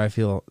grief that I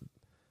feel,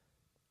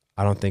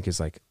 I don't think is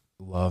like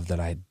love that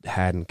I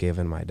hadn't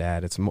given my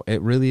dad.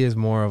 It really is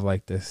more of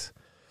like this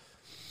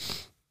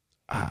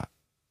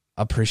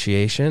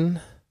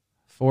appreciation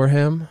for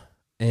him,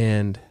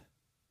 and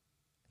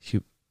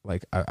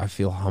I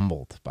feel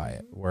humbled by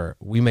it. Where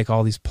we make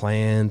all these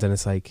plans, and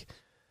it's like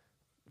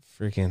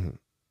freaking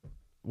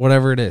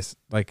whatever it is.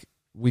 Like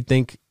we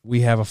think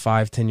we have a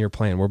 5-10 year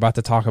plan. We're about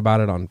to talk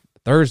about it on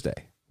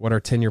Thursday, what our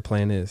 10-year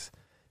plan is,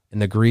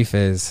 and the grief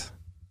is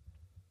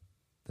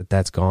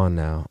that's gone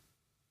now.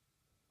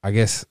 I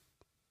guess,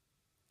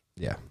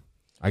 go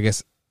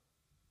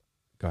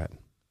ahead.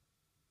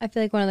 I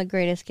feel like one of the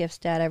greatest gifts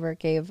Dad ever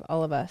gave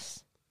all of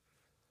us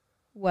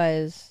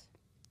was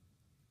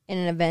in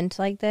an event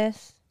like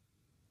this.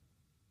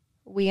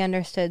 We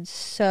understood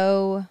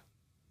so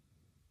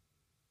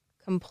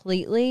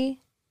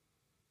completely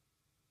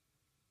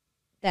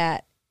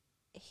that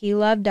he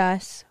loved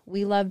us,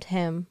 we loved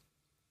him,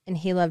 and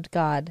he loved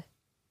God.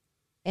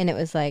 And it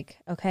was like,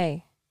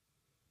 okay,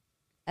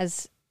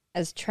 as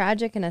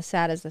tragic and as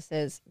sad as this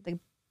is, the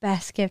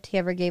best gift he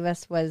ever gave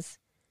us was,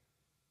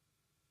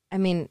 I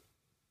mean,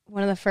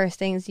 one of the first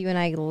things you and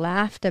I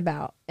laughed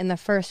about in the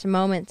first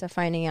moments of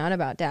finding out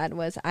about Dad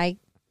was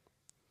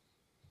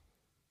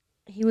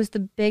he was the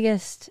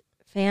biggest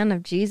fan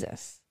of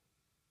Jesus.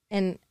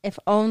 And if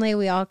only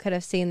we all could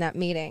have seen that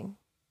meeting,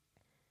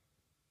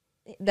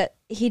 that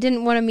he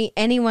didn't want to meet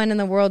anyone in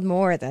the world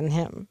more than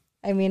him.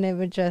 I mean, it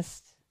would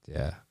just...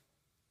 Yeah,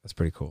 that's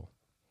pretty cool.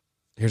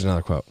 Here's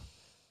another quote.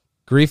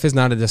 Grief is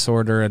not a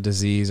disorder, a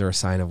disease, or a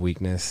sign of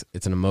weakness.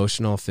 It's an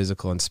emotional,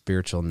 physical, and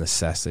spiritual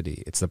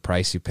necessity. It's the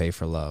price you pay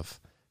for love.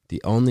 The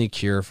only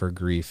cure for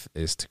grief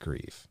is to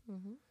grieve.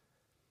 Mm-hmm.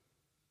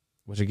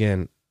 Which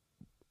again,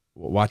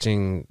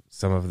 watching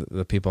some of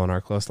the people in our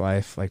close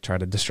life like try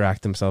to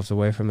distract themselves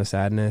away from the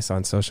sadness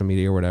on social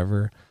media or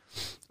whatever,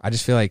 I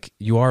just feel like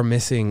you are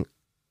missing.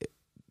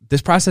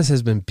 This process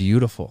has been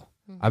beautiful.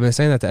 Mm-hmm. I've been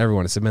saying that to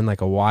everyone. It's been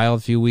like a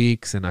wild few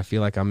weeks, and I feel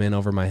like I'm in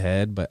over my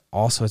head, but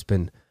also it's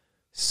been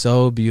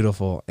so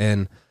beautiful.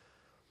 And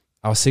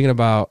I was thinking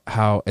about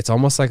how it's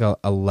almost like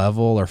a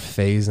level or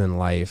phase in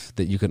life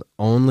that you can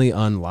only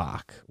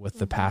unlock with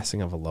the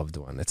passing of a loved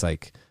one. It's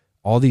like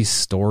all these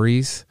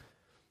stories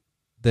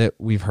that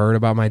we've heard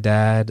about my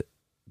dad,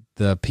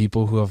 the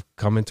people who have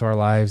come into our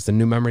lives, the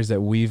new memories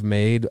that we've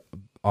made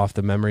off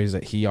the memories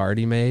that he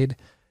already made.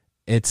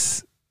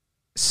 It's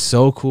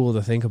so cool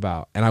to think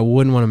about. And I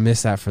wouldn't want to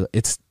miss that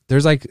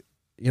there's like,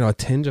 a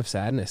tinge of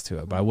sadness to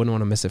it, but I wouldn't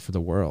want to miss it for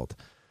the world.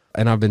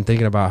 And I've been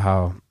thinking about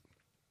how,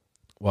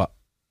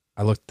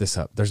 I looked this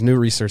up. There's new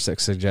research that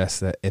suggests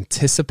that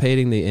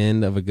anticipating the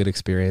end of a good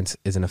experience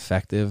is an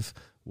effective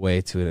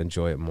way to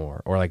enjoy it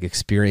more, or like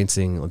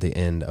experiencing the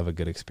end of a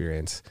good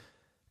experience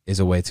is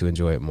a way to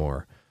enjoy it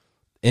more.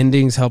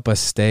 Endings help us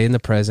stay in the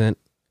present,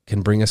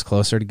 can bring us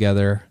closer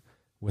together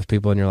with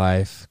people in your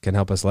life, can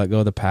help us let go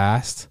of the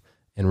past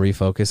and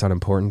refocus on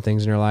important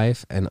things in your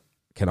life, and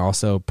can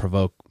also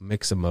provoke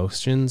mixed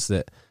emotions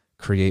that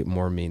create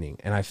more meaning.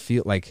 And I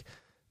feel like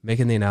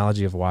making the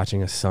analogy of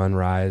watching a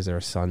sunrise or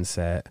a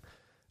sunset,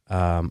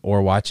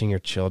 or watching your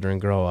children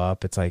grow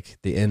up, it's like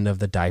the end of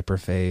the diaper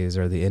phase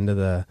or the end of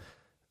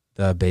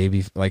the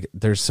baby. Like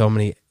there's so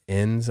many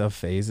ends of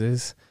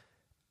phases,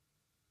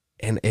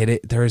 and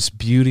there's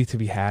beauty to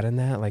be had in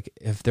that. Like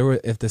if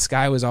the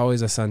sky was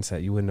always a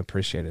sunset, you wouldn't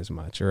appreciate it as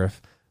much. Or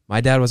if my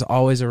dad was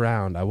always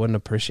around, I wouldn't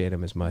appreciate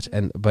him as much.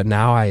 But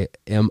now I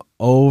am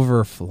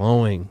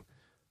overflowing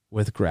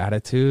with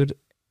gratitude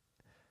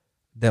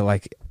that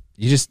like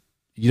you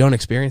don't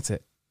experience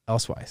it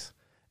elsewise.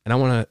 And I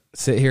want to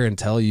sit here and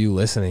tell you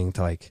listening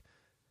to like,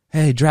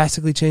 hey,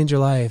 drastically change your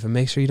life and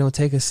make sure you don't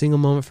take a single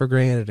moment for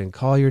granted and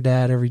call your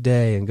dad every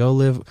day and go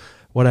live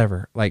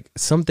whatever. Like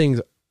some things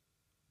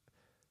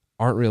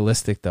aren't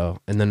realistic though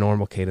in the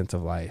normal cadence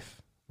of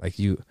life. Like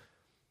you're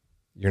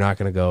not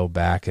going to go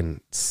back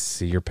and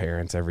see your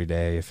parents every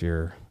day if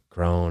you're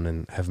grown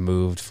and have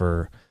moved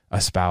for a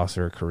spouse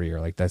or a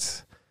career. Like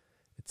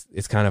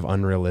it's kind of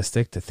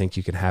unrealistic to think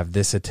you can have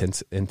this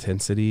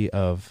intensity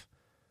of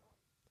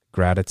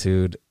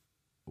gratitude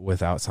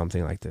without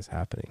something like this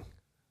happening,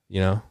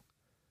 you know?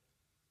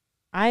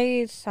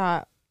 I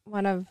thought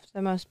one of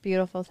the most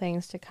beautiful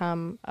things to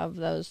come of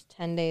those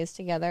 10 days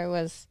together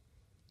was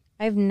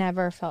I've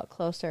never felt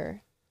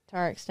closer to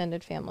our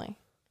extended family.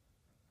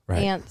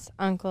 Right. Aunts,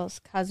 uncles,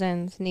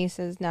 cousins,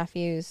 nieces,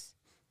 nephews.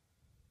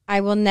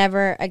 I will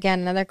never,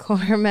 again, another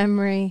core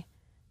memory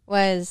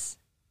was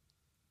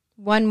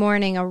one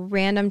morning a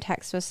random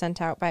text was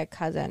sent out by a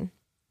cousin.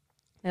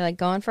 They're like,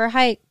 going for a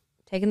hike,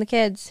 taking the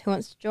kids, who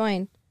wants to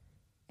join?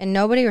 And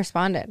nobody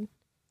responded.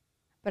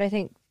 But I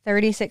think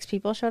 36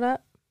 people showed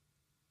up.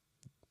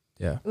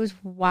 Yeah. It was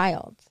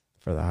wild.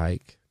 For the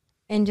hike.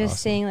 And just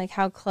Awesome. seeing like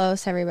how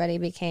close everybody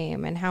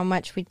became and how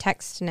much we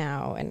text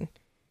now and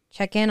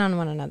check in on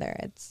one another.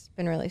 It's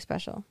been really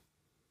special.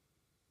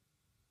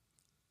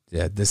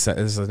 Yeah, this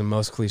is the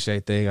most cliche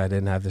thing. I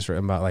didn't have this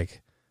written about.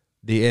 Like,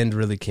 the end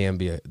really can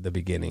be the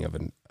beginning of a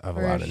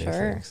For lot of new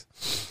sure.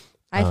 things.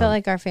 I feel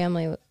like our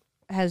family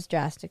has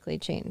drastically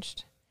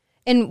changed.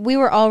 And we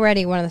were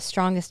already one of the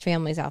strongest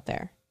families out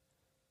there.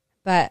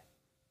 But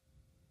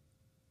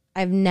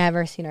I've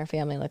never seen our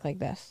family look like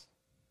this.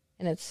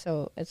 And it's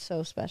so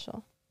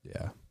special.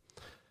 Yeah.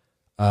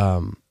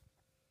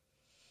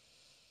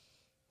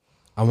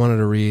 I wanted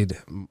to read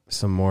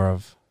some more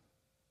of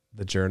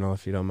the journal,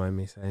 if you don't mind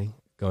me saying,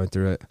 going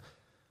through it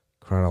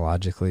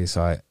chronologically.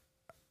 So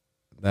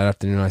that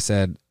afternoon I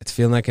said, it's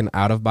feeling like an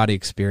out-of-body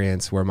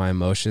experience where my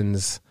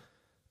emotions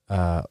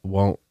and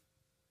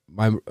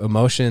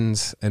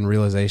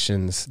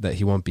realizations that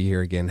he won't be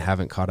here again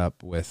haven't caught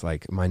up with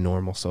like my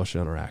normal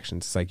social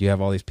interactions. It's like you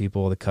have all these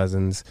people, the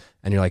cousins,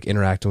 and you're like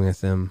interacting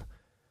with them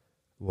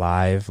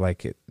live,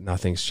 like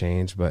nothing's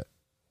changed, but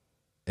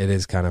it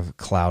is kind of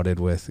clouded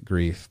with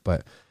grief.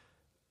 But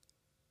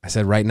I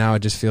said, right now, it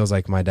just feels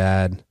like my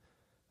dad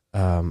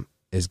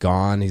is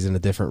gone. He's in a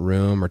different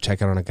room or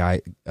checking on a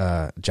guy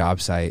job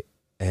site,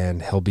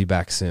 and he'll be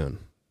back soon.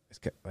 It's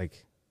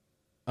like,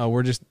 oh,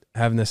 we're just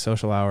having this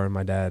social hour, and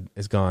my dad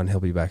is gone. He'll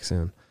be back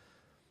soon.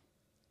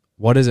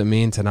 What does it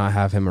mean to not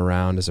have him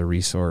around as a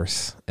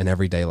resource in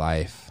everyday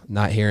life?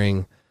 Not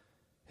hearing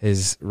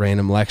his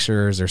random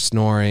lectures or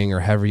snoring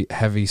or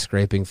heavy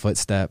scraping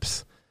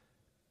footsteps.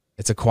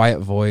 It's a quiet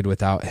void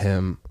without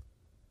him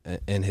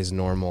in his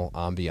normal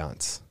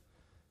ambiance.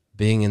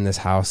 Being in this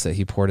house that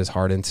he poured his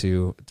heart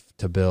into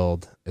to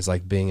build is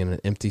like being in an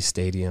empty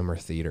stadium or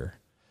theater.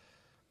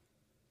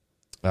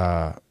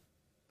 And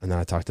then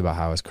I talked about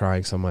how I was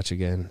crying so much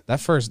again.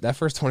 That first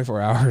 24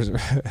 hours.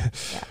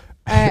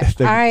 Yeah.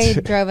 I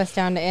drove us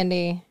down to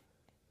Indy.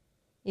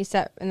 You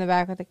sat in the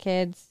back with the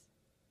kids.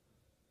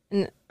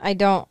 And I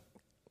don't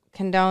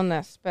condone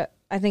this, but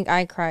I think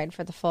I cried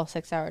for the full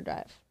 6-hour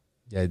drive.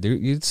 Yeah,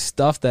 dude, you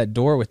stuffed that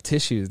door with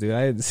tissues, dude.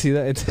 I didn't see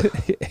that.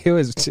 It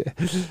was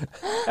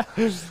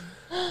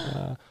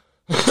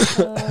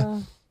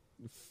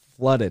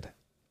flooded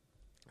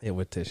it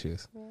with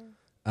tissues. Yeah.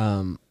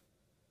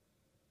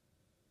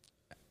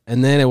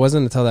 And then it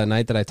wasn't until that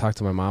night that I talked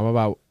to my mom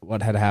about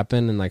what had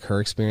happened and like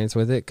her experience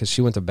with it, because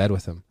she went to bed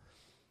with him.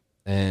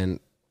 And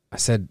I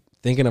said,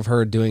 thinking of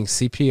her doing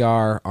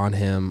CPR on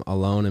him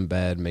alone in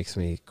bed makes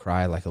me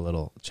cry like a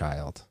little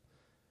child.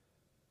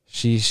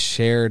 She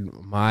shared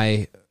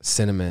my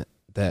sentiment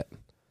that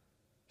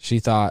she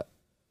thought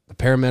the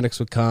paramedics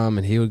would come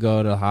and he would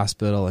go to the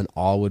hospital and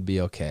all would be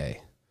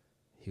okay.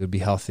 He would be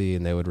healthy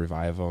and they would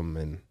revive him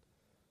and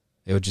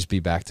it would just be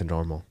back to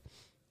normal,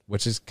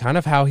 which is kind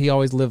of how he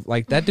always lived.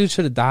 Like, that dude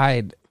should have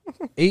died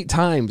 8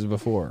 times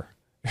before.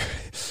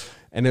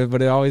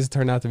 But it always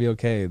turned out to be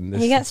okay. And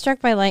he got struck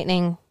by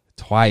lightning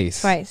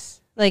twice.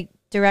 Like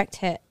direct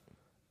hit.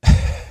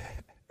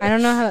 I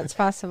don't know how that's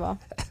possible.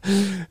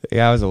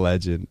 Yeah, I was a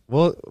legend.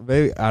 Well,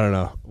 maybe, I don't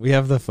know. We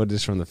have the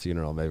footage from the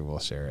funeral. Maybe we'll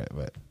share it,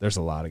 but there's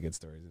a lot of good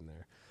stories in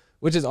there.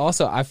 Which is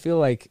also, I feel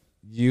like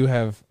you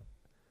have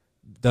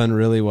done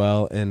really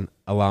well in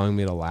allowing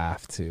me to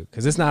laugh too.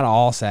 Because it's not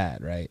all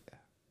sad, right?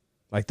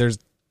 Like, there's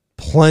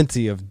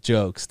plenty of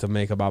jokes to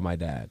make about my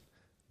dad.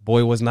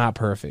 Boy was not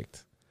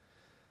perfect.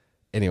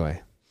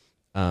 Anyway,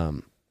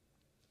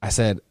 I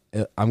said,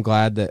 I'm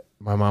glad that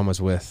my mom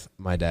was with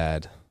my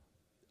dad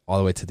all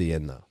the way to the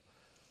end, though.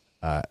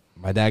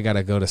 My dad got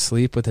to go to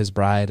sleep with his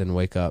bride and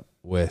wake up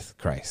with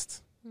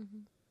Christ. Mm-hmm.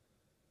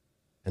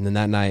 And then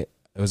that night,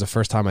 it was the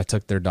first time I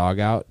took their dog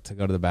out to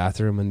go to the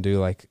bathroom and do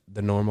like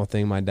the normal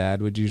thing my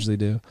dad would usually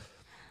do.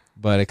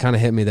 But it kind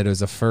of hit me that it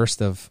was the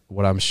first of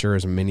what I'm sure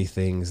is many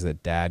things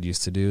that dad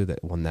used to do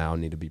that will now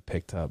need to be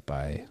picked up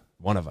by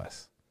one of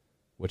us,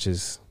 which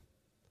is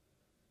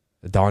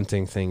a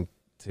daunting thing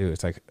too.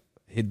 It's like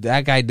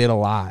that guy did a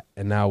lot,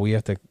 and now we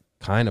have to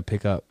kind of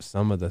pick up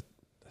some of the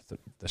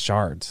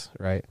shards,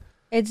 right?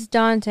 It's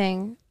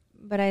daunting,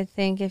 but I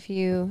think if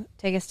you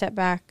take a step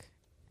back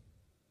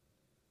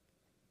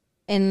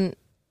and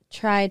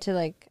try to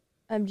like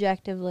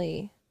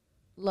objectively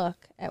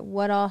look at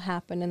what all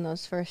happened in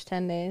those first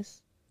 10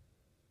 days,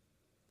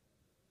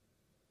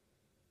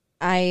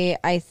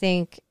 I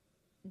think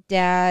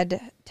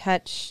Dad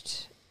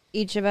touched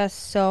each of us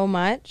so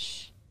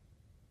much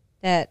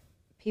that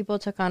people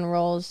took on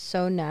roles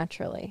so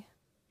naturally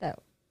that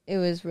it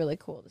was really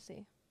cool to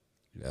see.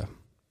 Yeah.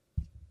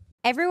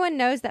 Everyone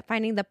knows that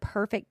finding the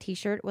perfect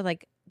t-shirt with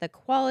like the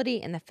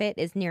quality and the fit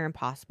is near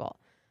impossible.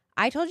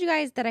 I told you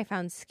guys that I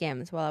found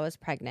Skims while I was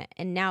pregnant,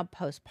 and now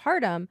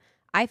postpartum,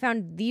 I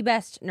found the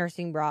best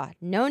nursing bra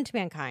known to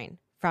mankind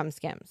from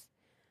Skims.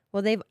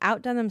 Well, they've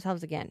outdone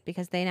themselves again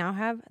because they now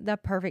have the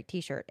perfect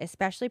t-shirt,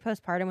 especially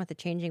postpartum with a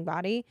changing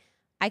body.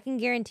 I can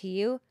guarantee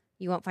you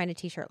won't find a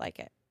t-shirt like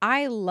it.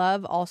 I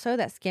love also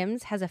that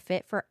Skims has a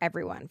fit for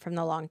everyone, from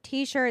the long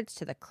t-shirts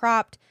to the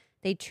cropped.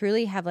 They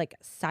truly have like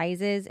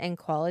sizes and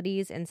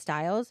qualities and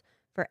styles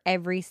for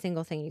every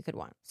single thing you could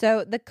want.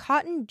 So the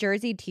cotton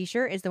jersey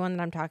t-shirt is the one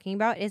that I'm talking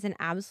about. It is an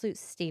absolute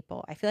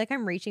staple. I feel like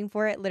I'm reaching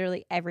for it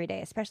literally every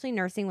day, especially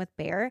nursing with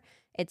Bear.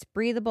 It's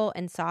breathable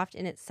and soft,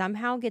 and it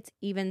somehow gets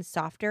even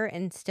softer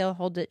and still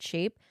holds its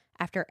shape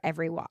after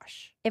every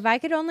wash. If I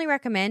could only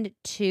recommend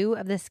 2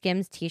 of the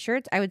Skims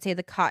t-shirts, I would say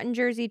the cotton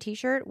jersey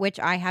t-shirt, which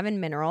I have in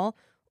mineral,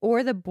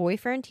 or the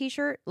boyfriend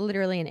t-shirt,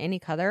 literally in any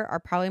color, are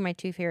probably my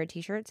 2 favorite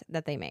t-shirts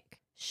that they make.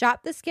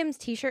 Shop the Skims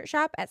t-shirt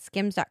shop at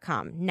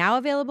skims.com. Now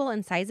available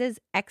in sizes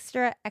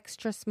extra,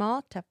 extra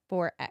small to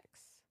 4X.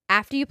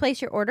 After you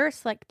place your order,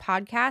 select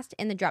podcast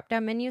in the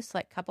drop-down menu,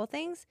 select couple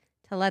things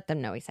to let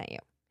them know we sent you.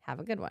 Have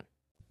a good one.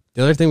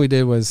 The other thing we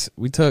did was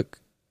we took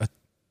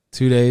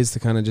 2 days to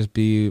kind of just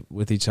be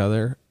with each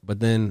other.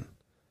 But then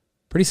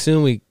pretty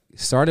soon we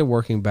started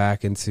working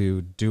back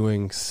into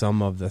doing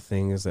some of the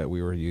things that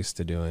we were used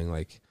to doing.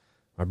 Like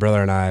my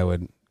brother and I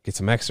would get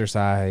some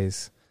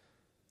exercise.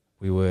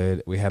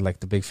 We had like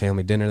the big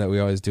family dinner that we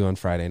always do on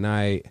Friday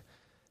night.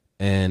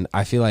 And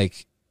I feel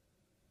like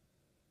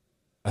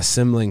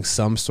assembling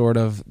some sort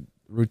of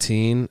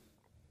routine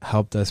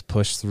helped us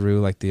push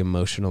through like the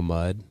emotional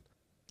mud.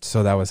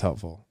 So that was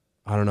helpful.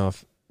 I don't know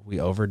if we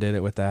overdid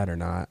it with that or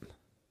not.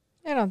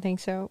 I don't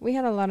think so. We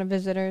had a lot of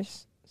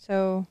visitors,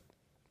 so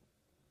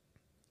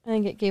I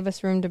think it gave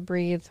us room to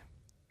breathe.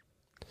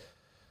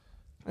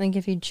 I think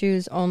if you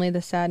choose only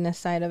the sadness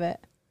side of it,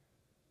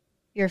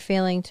 you're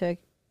failing to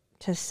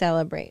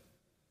celebrate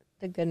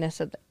the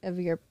goodness of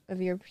your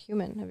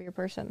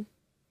person.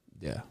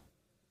 Yeah.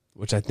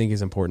 Which I think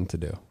is important to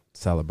do.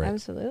 Celebrate.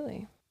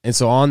 Absolutely. And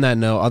so on that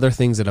note, other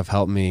things that have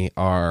helped me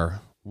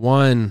are,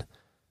 one,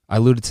 I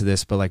alluded to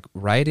this, but like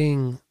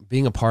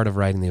being a part of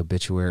writing the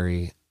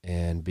obituary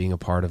and being a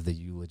part of the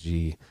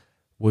eulogy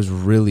was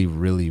really,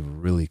 really,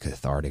 really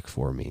cathartic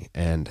for me.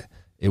 And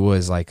it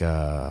was like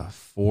a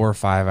 4 or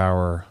 5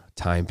 hour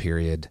time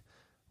period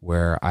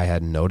where I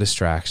had no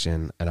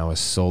distraction and I was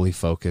solely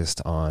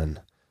focused on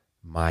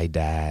my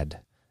dad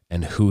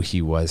and who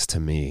he was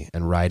to me.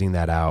 And writing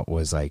that out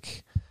was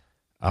like,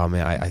 oh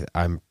man,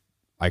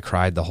 I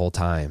cried the whole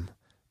time,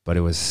 but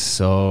it was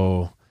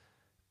so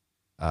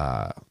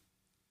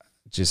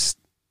just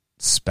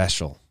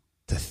special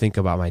to think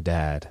about my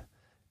dad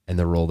and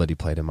the role that he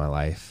played in my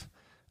life.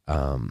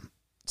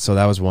 So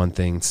that was one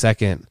thing.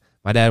 Second,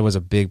 my dad was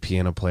a big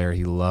piano player.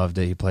 He loved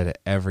it. He played it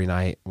every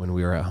night when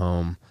we were at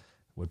home,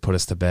 would put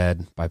us to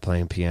bed by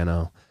playing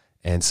piano.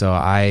 And so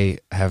I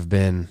have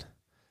been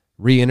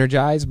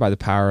re-energized by the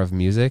power of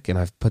music, and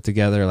I've put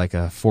together like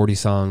a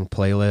 40-song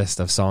playlist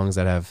of songs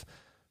that have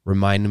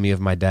reminded me of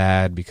my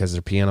dad because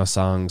they're piano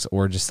songs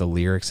or just the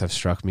lyrics have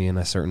struck me in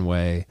a certain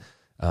way.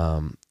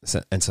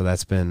 So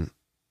that's been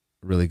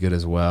really good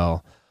as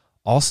well.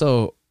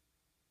 Also,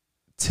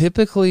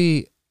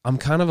 typically I'm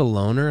kind of a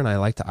loner and I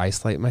like to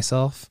isolate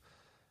myself.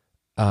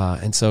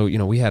 And so,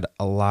 we had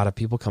a lot of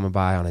people coming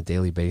by on a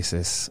daily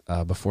basis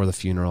before the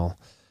funeral.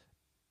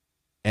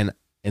 And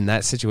in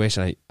that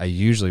situation, I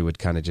usually would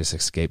kind of just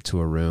escape to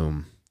a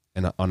room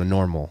on a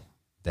normal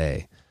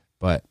day.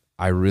 But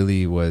I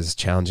really was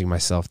challenging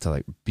myself to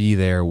like be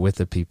there with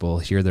the people,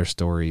 hear their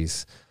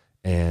stories.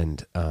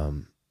 And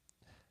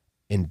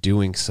in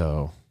doing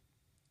so,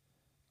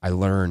 I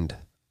learned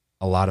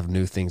a lot of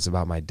new things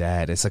about my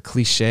dad. It's a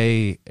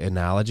cliche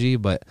analogy,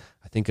 but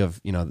I think of,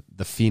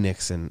 the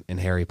phoenix in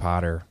Harry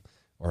Potter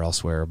or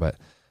elsewhere, but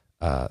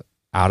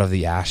out of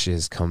the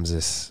ashes comes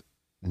this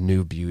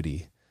new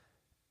beauty.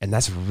 And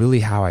that's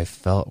really how I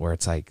felt, where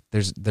it's like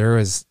there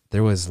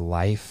was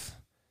life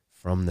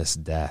from this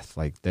death.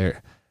 Like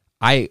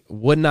I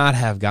would not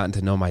have gotten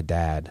to know my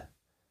dad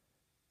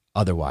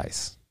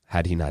otherwise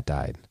had he not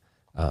died.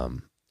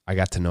 I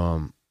got to know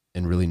him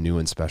in really new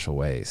and special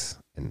ways.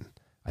 And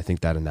I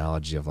think that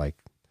analogy of like,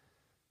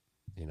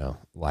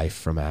 life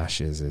from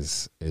ashes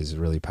is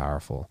really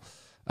powerful.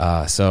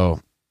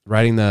 So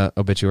writing the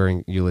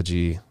obituary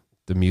eulogy,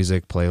 the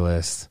music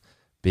playlist,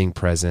 being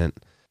present.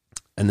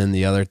 And then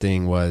the other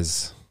thing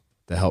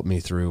that helped me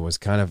through was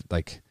kind of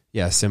like,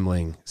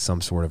 assembling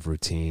some sort of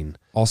routine.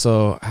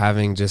 Also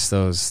having just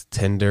those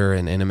tender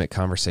and intimate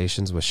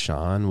conversations with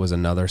Sean was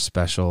another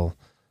special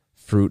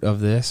fruit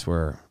of this,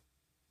 where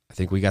I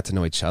think we got to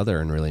know each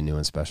other in really new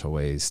and special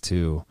ways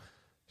too.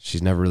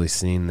 She's never really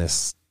seen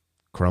this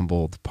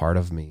crumbled part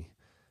of me,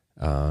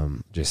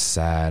 just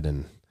sad.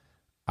 And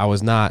I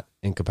was not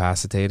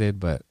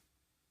incapacitated, but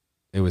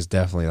it was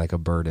definitely like a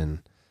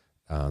burden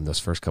those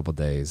first couple of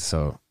days.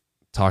 So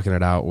talking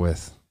it out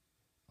with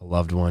a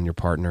loved one, your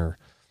partner,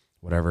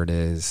 whatever it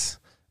is.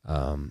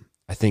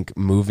 I think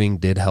moving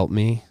did help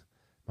me.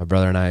 My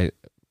brother and I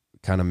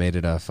kind of made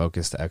it a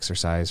focus to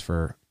exercise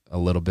for a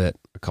little bit,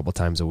 a couple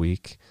times a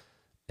week.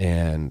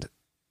 And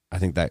I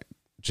think that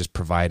just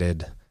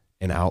provided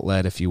an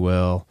outlet, if you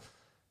will,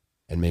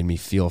 and made me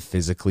feel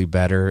physically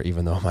better,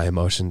 even though my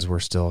emotions were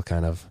still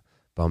kind of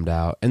bummed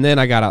out. And then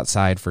I got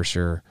outside for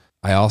sure.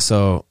 I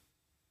also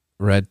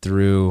read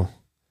through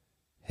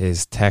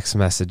his text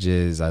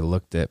messages. I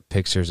looked at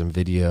pictures and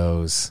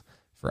videos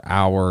for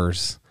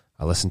hours.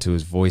 I listened to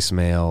his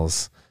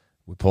voicemails.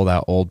 We pulled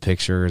out old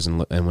pictures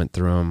and went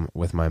through them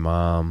with my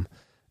mom,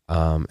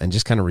 and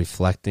just kind of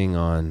reflecting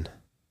on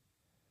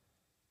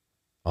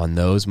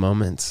those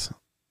moments,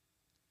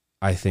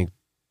 I think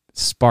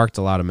sparked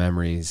a lot of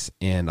memories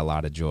and a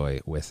lot of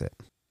joy with it.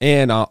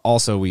 And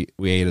also we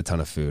ate a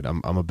ton of food.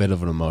 I'm a bit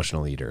of an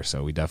emotional eater,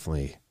 so we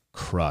definitely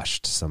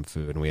crushed some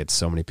food, and we had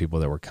so many people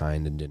that were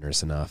kind and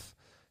generous enough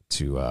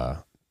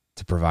to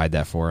provide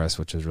that for us,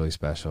 which was really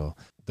special.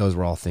 Those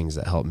were all things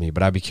that helped me.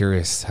 But I'd be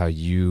curious how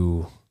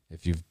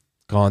if you've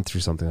gone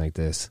through something like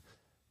this,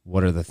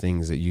 what are the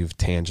things that you've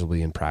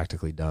tangibly and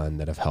practically done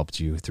that have helped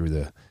you through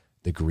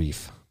the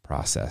grief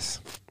process?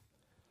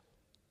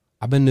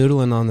 I've been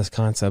noodling on this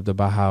concept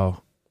about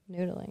how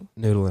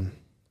noodling,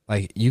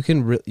 like you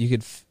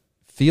could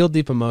feel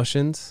deep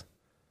emotions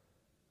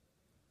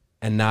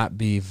and not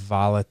be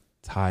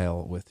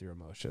volatile with your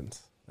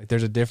emotions. Like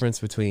there's a difference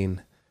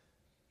between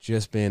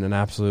just being an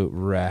absolute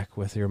wreck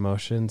with your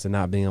emotions and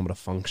not being able to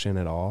function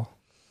at all.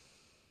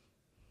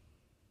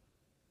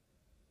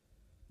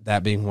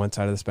 That being one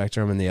side of the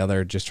spectrum, and the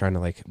other just trying to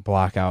like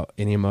block out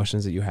any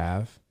emotions that you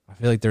have. I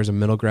feel like there's a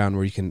middle ground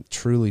where you can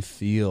truly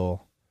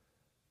feel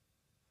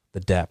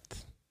the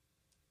depth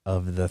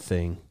of the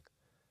thing,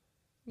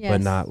 yes,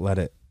 but not let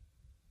it.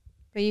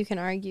 But you can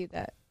argue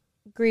that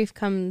grief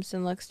comes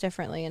and looks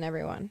differently in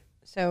everyone.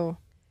 So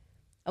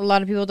a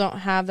lot of people don't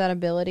have that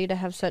ability to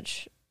have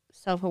such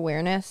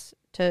self-awareness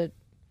to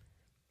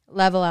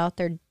level out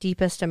their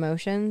deepest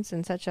emotions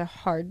in such a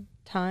hard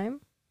time.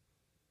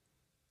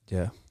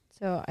 Yeah.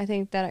 So I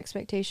think that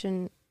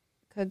expectation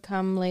could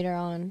come later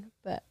on,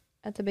 but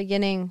at the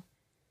beginning,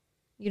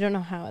 you don't know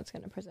how it's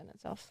going to present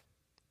itself.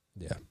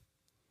 Yeah.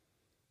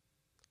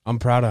 I'm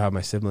proud of how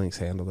my siblings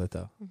handled it,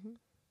 though. Mm-hmm.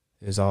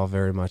 It was all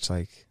very much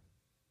like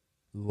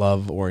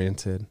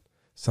love-oriented.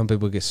 Some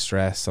people get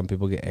stressed. Some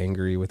people get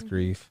angry with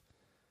grief.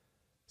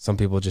 Some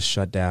people just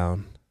shut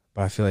down.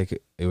 But I feel like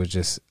it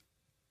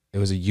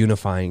was a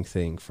unifying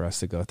thing for us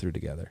to go through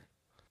together.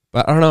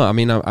 But I don't know. I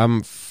mean,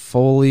 I'm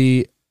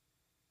fully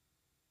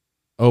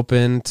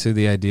open to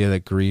the idea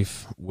that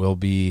grief will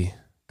be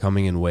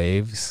coming in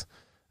waves,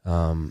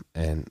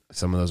 and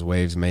some of those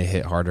waves may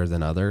hit harder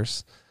than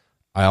others.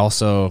 I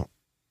also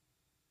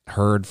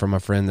heard from a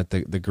friend that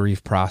the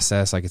grief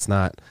process, like it's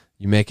not,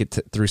 you make it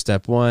through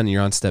step one,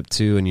 you're on step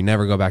two, and you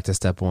never go back to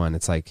step one.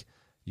 It's like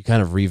you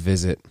kind of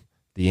revisit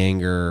the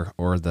anger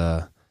or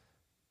the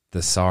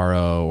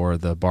sorrow or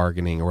the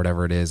bargaining or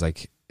whatever it is.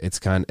 Like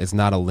it's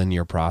not a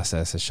linear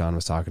process, as Sean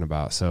was talking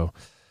about. So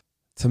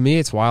to me,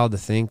 it's wild to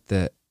think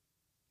that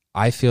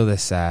I feel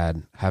this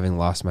sad having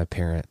lost my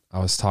parent. I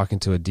was talking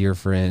to a dear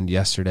friend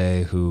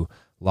yesterday who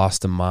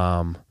lost a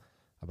mom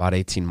about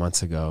 18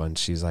 months ago, and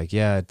she's like,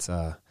 yeah, it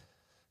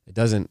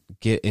doesn't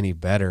get any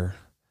better,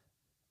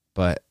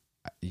 but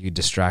you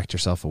distract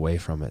yourself away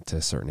from it to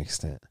a certain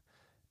extent.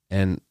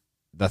 And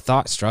the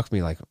thought struck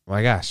me like,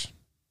 my gosh,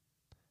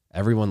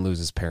 everyone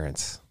loses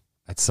parents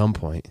at some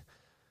point.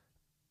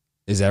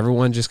 Is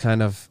everyone just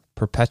kind of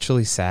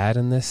perpetually sad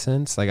in this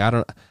sense? Like,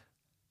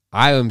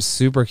 I am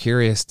super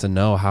curious to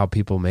know how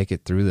people make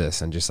it through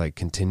this and just like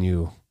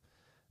continue,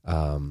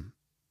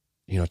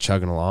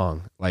 chugging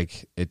along.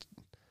 Like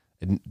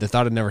the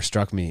thought had never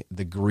struck me,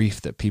 the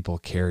grief that people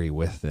carry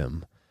with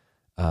them.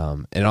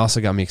 It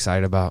also got me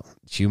excited about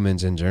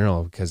humans in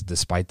general, because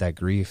despite that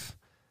grief,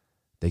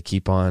 they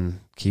keep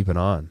on keeping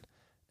on.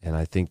 And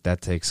I think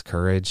that takes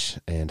courage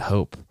and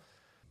hope.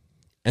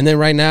 And then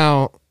right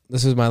now,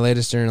 this is my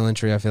latest journal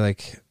entry. I feel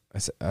like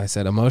I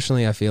said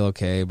emotionally I feel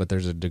okay, but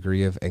there's a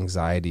degree of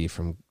anxiety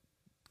from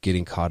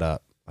getting caught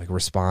up, like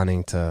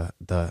responding to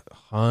the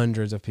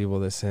hundreds of people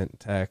that sent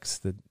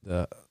texts,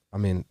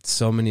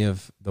 so many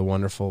of the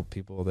wonderful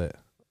people that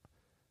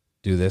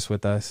do this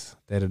with us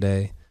day to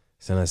day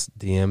send us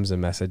DMs and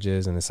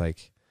messages. And it's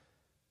like,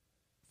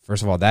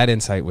 first of all, that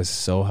insight was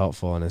so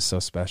helpful and is so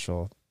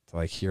special to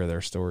like hear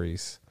their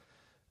stories,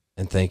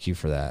 and thank you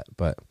for that.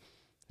 But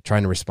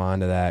trying to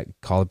respond to that,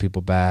 call the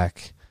people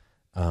back,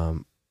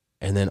 and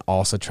then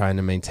also trying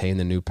to maintain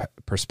the new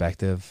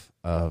perspective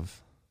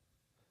of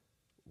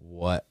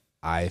what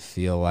I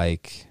feel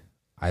like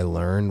I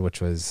learned,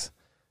 which was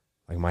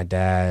like my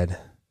dad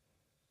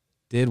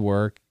did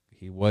work.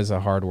 He was a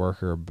hard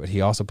worker, but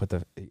he also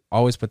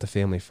always put the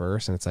family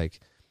first. And it's like,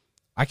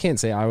 I can't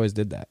say I always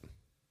did that.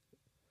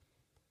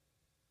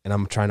 And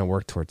I'm trying to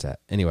work towards that.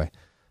 Anyway,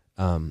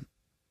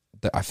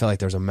 I feel like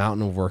there's a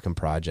mountain of work and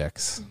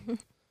projects.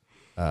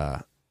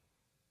 And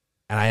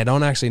I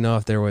don't actually know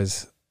if there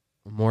was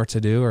more to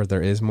do or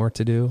there is more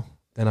to do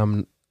than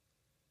I'm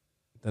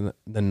than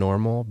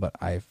normal, but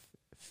I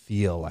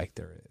feel like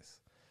there is.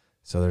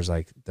 So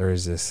there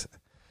is this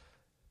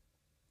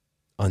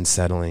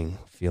unsettling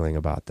feeling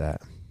about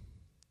that.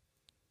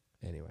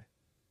 Anyway,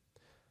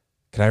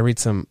 can I read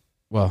some?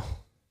 Well,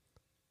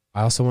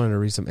 I also wanted to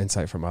read some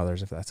insight from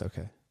others, if that's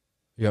okay.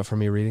 You up for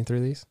me reading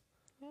through these?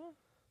 Yeah.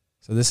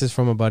 So this is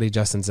from a buddy,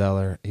 Justin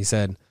Zeller. He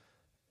said,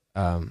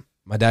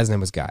 my dad's name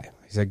was Guy.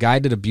 He said, Guy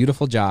did a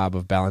beautiful job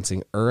of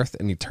balancing earth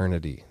and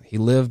eternity. He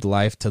lived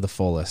life to the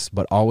fullest,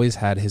 but always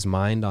had his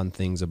mind on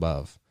things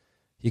above.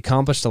 He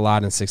accomplished a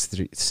lot in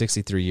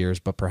 63 years,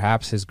 but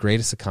perhaps his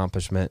greatest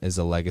accomplishment is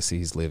the legacy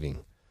he's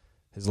leaving.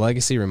 His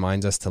legacy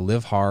reminds us to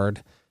live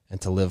hard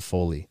and to live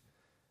fully.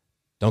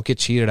 Don't get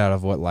cheated out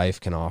of what life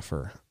can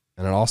offer.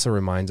 And it also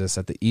reminds us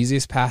that the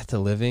easiest path to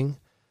living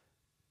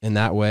in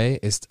that way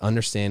is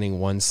understanding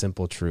one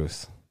simple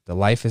truth. The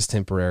life is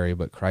temporary,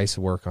 but Christ's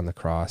work on the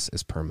cross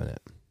is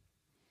permanent.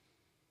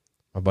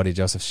 My buddy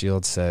Joseph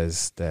Shields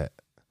says that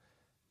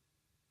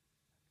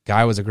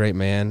Guy was a great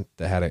man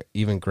that had an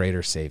even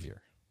greater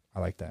Savior. I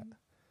like that.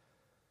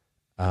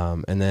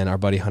 And then our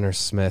buddy Hunter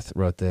Smith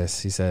wrote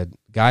this. He said,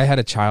 Guy had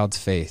a child's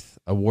faith,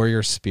 a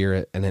warrior's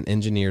spirit, and an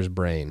engineer's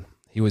brain.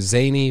 He was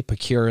zany,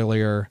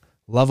 peculiar,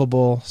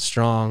 lovable,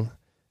 strong,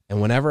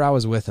 and whenever I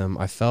was with him,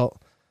 I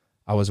felt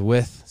I was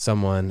with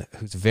someone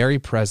whose very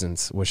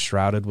presence was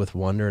shrouded with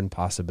wonder and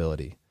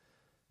possibility.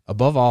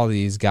 Above all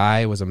these,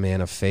 Guy was a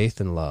man of faith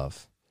and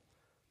love.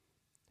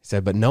 He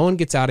said, but no one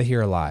gets out of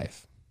here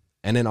alive.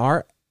 And in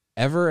our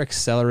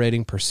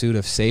ever-accelerating pursuit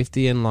of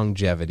safety and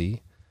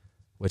longevity,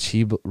 which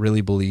he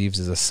really believes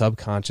is a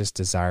subconscious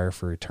desire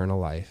for eternal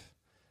life,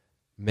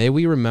 may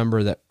we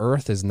remember that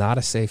Earth is not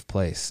a safe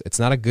place. It's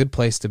not a good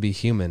place to be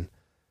human,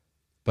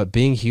 but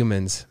being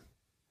humans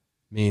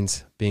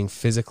means being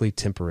physically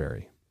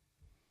temporary.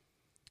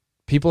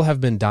 People have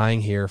been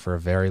dying here for a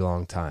very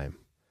long time,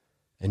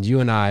 and you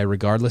and I,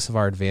 regardless of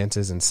our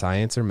advances in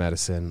science or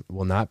medicine,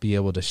 will not be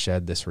able to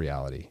shed this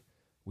reality.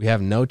 We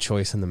have no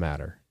choice in the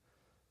matter.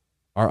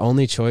 Our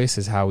only choice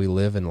is how we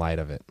live in light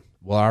of it.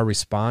 Will our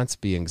response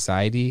be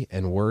anxiety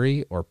and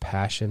worry or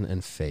passion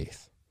and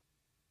faith?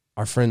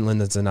 Our friend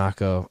Linda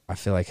Zanaco, I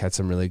feel like, had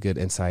some really good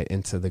insight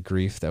into the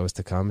grief that was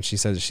to come. She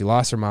said that she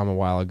lost her mom a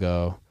while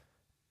ago,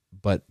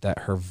 but that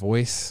her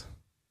voice,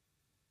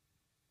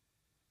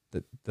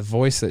 the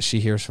voice that she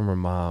hears from her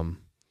mom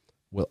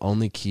will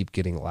only keep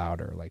getting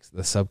louder. Like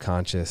the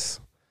subconscious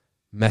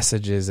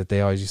messages that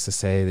they always used to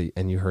say,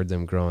 and you heard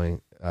them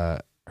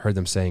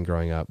saying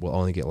growing up, will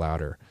only get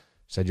louder.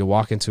 She said you'll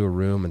walk into a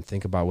room and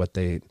think about what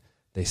they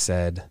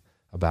said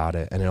about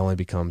it, and it only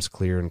becomes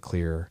clearer and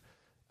clearer.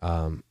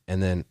 And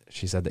then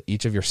she said that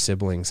each of your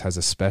siblings has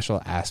a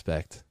special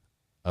aspect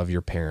of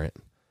your parent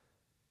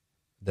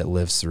that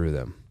lives through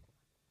them.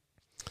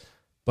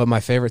 But my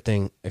favorite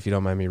thing, if you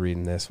don't mind me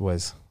reading this,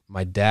 was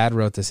my dad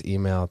wrote this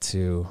email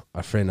to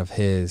a friend of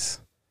his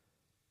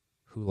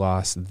who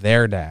lost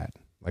their dad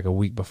like a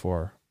week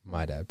before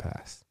my dad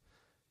passed.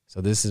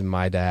 So this is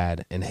my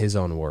dad in his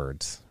own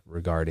words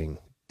regarding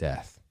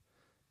death.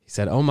 He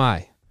said, oh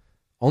my,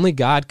 only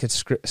God could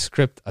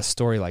script a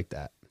story like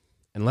that.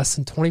 In less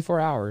than 24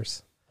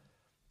 hours,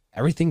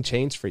 everything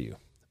changed for you,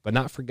 but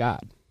not for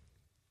God.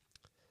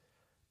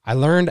 I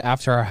learned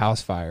after our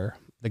house fire,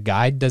 the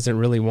guide doesn't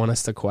really want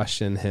us to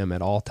question him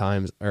at all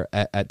times, or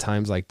at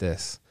times like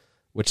this,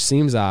 which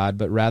seems odd,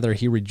 but rather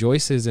he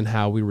rejoices in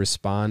how we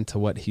respond to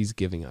what he's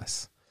giving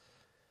us.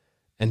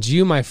 And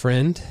you, my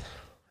friend,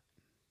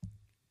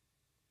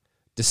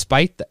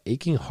 despite the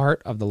aching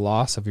heart of the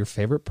loss of your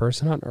favorite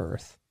person on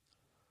earth,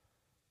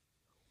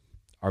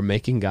 are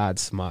making God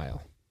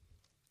smile.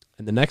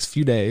 In the next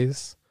few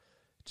days,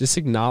 just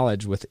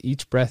acknowledge with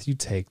each breath you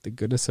take the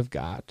goodness of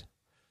God,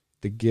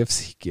 the gifts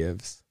he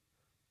gives,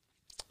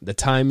 the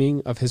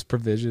timing of his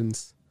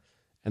provisions,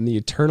 and the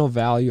eternal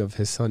value of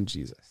his son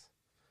Jesus.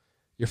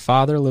 Your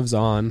Father lives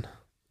on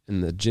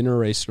in the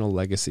generational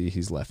legacy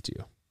he's left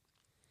you.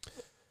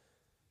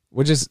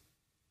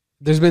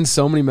 There's been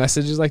so many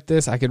messages like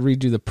this. I could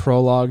read you the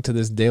prologue to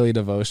this daily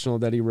devotional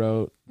that he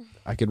wrote.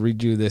 I could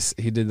read you this.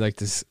 He did like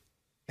this.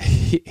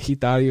 He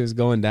thought he was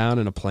going down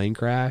in a plane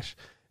crash,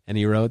 and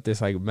he wrote this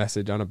like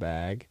message on a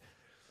bag.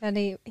 And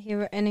he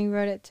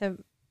wrote it to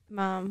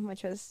Mom,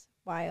 which was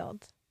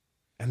wild.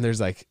 And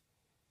there's like,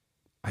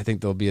 I think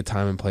there'll be a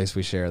time and place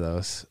we share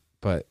those,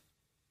 but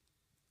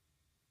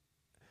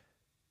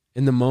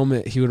in the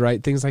moment he would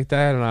write things like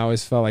that, and I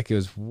always felt like it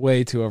was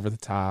way too over the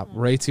top,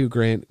 way too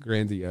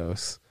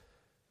grandiose.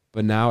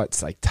 But now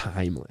it's like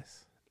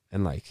timeless,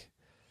 and like,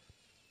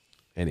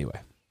 anyway,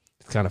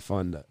 it's kind of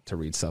fun to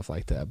read stuff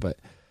like that. But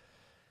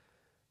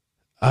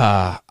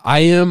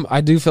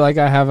I do feel like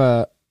I have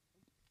a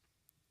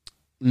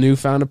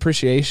newfound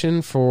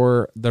appreciation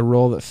for the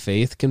role that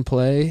faith can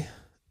play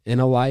in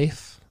a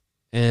life.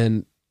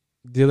 And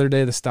the other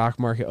day, the stock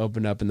market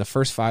opened up. In the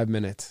first 5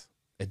 minutes,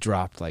 it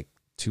dropped like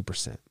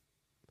 2%.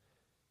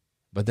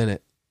 But then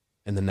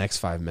in the next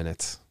 5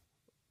 minutes,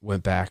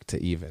 went back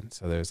to even.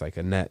 So there's like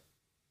a net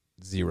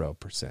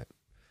 0%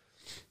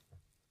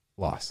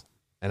 loss.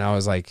 And I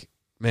was like,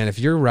 man, if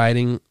you're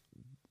riding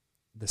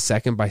the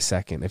second by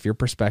second, if your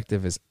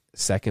perspective is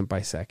second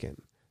by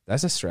second,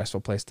 that's a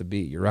stressful place to be.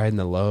 You're riding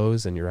the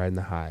lows and you're riding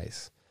the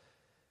highs.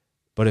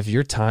 But if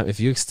you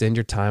extend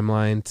your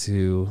timeline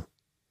to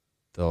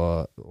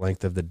the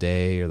length of the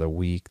day or the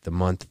week, the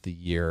month, the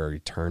year, or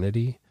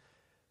eternity,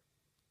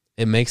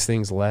 it makes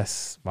things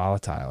less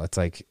volatile. It's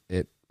like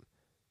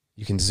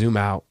you can zoom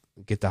out,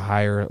 get the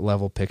higher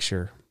level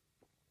picture,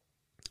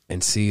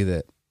 and see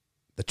that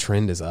the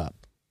trend is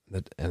up,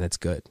 and it's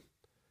good.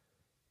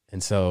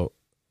 And so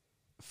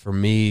for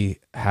me,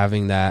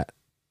 having that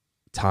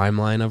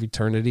timeline of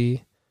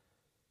eternity,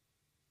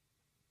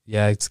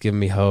 yeah, it's given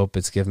me hope.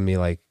 It's given me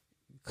like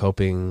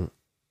coping.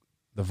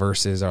 The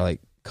verses are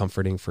like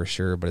comforting for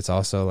sure, but it's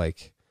also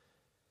like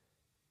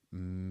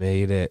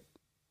made it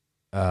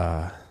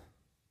a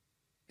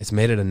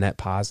net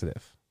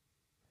positive,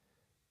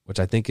 which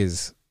I think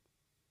is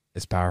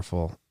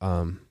powerful.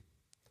 And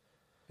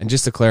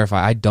just to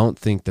clarify, I don't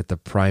think that the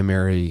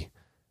primary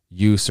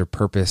use or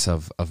purpose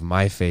of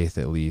my faith,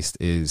 at least,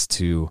 is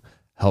to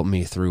help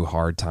me through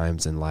hard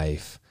times in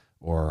life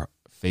or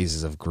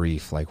phases of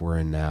grief like we're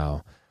in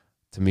now.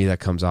 To me, that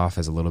comes off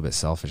as a little bit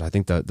selfish. I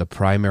think the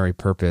primary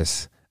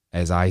purpose,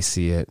 as I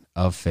see it,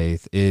 of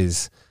faith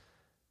is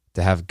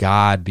to have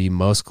God be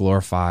most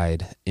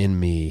glorified in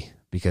me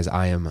because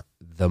I am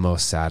the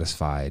most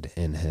satisfied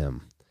in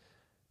him.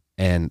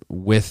 And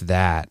with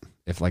that,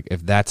 if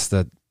that's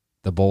the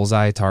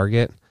bullseye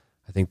target,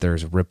 I think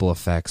there's ripple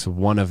effects.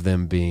 One of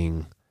them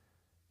being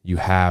you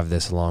have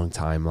this long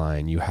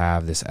timeline, you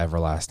have this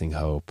everlasting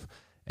hope,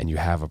 and you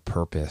have a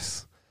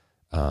purpose.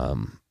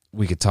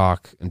 We could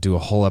talk and do a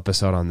whole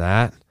episode on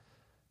that,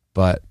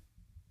 but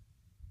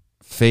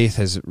faith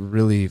has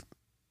really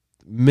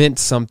meant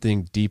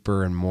something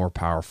deeper and more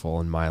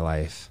powerful in my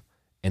life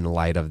in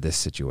light of this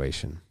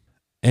situation.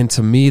 And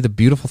to me, the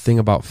beautiful thing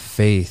about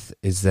faith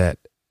is that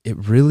it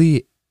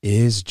really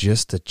is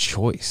just a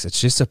choice. It's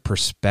just a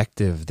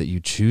perspective that you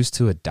choose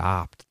to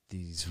adopt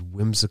these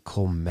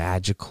whimsical,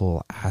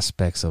 magical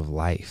aspects of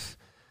life.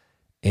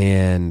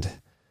 And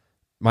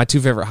my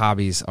two favorite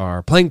hobbies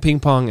are playing ping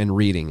pong and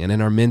reading. And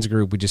in our men's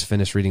group, we just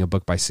finished reading a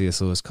book by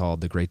C.S. Lewis called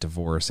The Great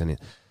Divorce. And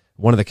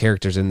one of the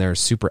characters in there is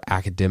super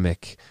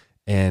academic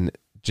and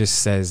just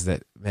says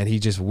that, man, he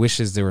just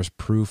wishes there was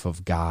proof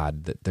of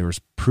God, that there was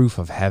proof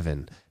of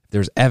heaven. If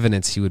there's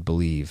evidence, he would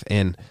believe.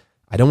 And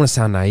I don't want to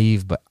sound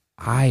naive, but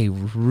I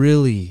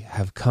really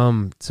have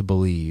come to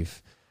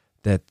believe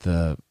that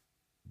the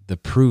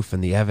proof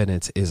and the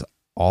evidence is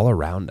all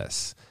around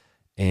us.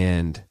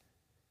 And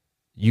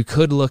you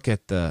could look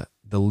at the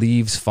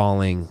leaves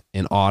falling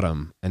in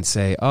autumn and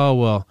say, oh,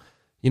 well,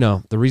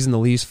 the reason the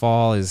leaves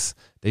fall is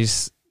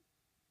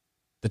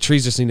the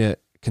trees just need to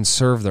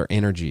conserve their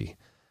energy.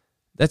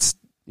 That's,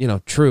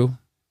 true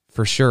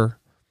for sure.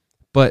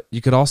 But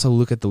you could also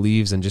look at the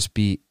leaves and just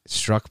be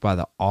struck by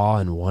the awe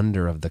and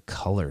wonder of the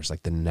colors,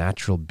 like the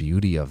natural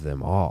beauty of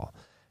them all.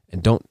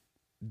 And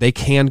they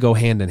can go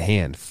hand in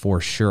hand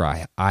for sure.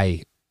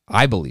 I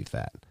believe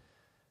that.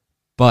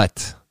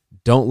 But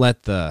don't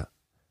let the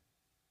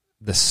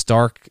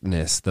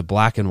starkness, the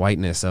black and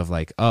whiteness of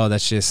like, oh,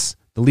 that's just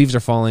the leaves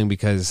are falling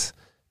because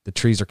the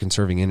trees are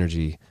conserving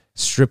energy,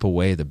 strip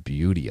away the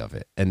beauty of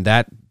it. And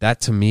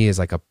that to me is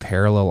like a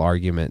parallel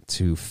argument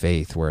to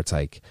faith, where it's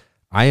like,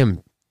 I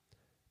am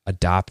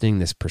adopting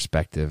this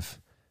perspective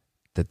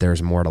that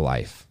there's more to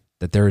life,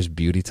 that there is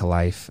beauty to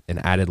life, an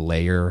added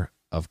layer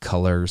of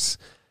colors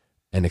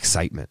and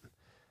excitement.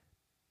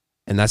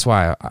 And that's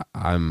why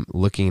I'm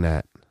looking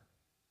at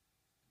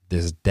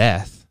this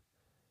death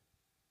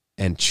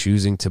and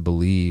choosing to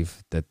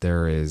believe that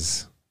there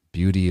is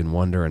beauty and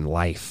wonder and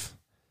life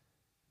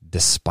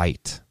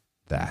despite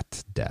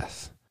that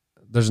death.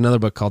 There's another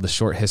book called The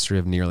Short History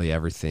of Nearly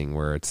Everything,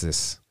 where it's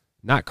this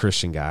not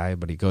Christian guy,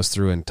 but he goes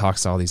through and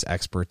talks to all these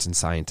experts and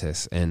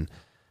scientists, and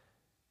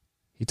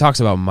he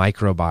talks about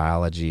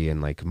microbiology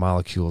and like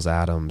molecules,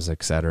 atoms,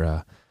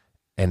 etc.,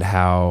 and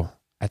how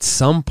at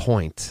some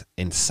point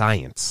in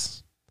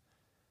science,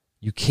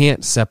 you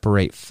can't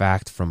separate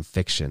fact from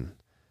fiction.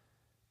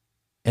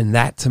 And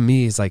that to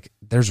me is like,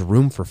 there's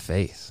room for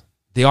faith.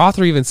 The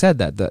author even said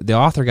that. The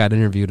author got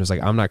interviewed and was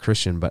like, I'm not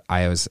Christian, but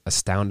I was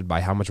astounded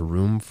by how much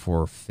room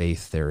for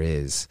faith there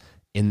is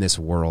in this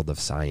world of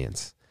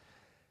science.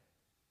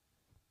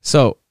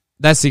 So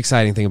that's the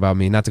exciting thing about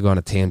me, not to go on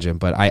a tangent,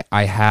 but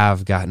I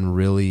have gotten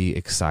really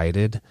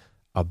excited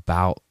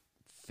about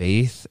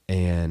faith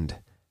and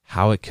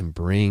how it can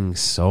bring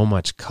so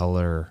much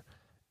color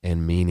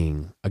and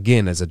meaning,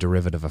 again, as a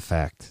derivative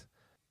effect.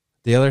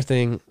 The other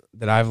thing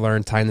that I've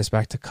learned, tying this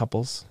back to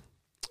couples,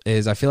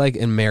 is I feel like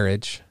in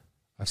marriage,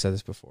 I've said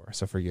this before,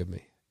 so forgive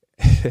me,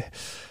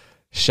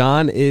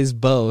 Sean is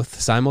both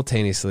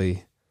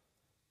simultaneously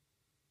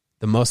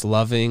the most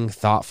loving,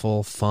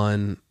 thoughtful,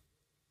 fun,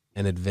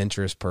 and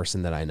adventurous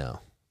person that I know,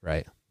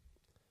 right?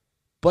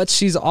 But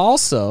she's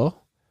also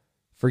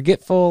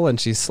forgetful, and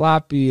she's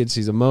sloppy, and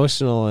she's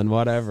emotional, and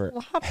whatever.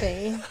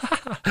 Sloppy.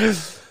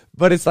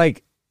 But it's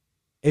like,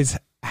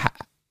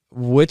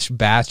 which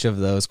batch of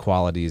those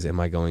qualities am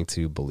I going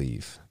to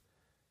believe?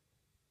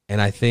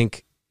 And I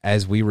think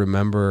as we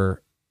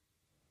remember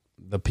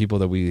the people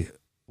that we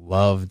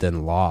loved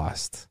and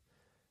lost,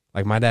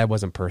 like my dad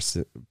wasn't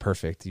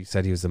perfect. You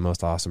said he was the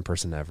most awesome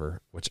person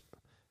ever, which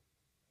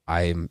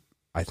I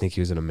think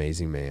he was an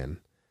amazing man,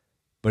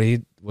 but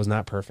he was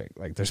not perfect.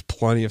 Like there's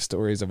plenty of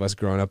stories of us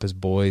growing up as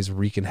boys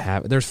wreaking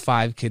havoc. There's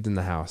 5 kids in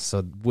the house.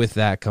 So with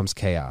that comes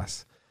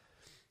chaos.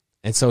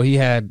 And so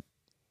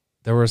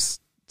there was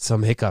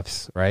some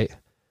hiccups, right?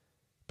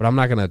 But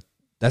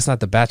that's not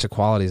the batch of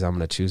qualities I'm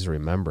going to choose to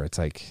remember. It's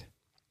like,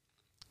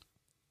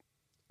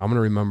 I'm going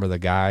to remember the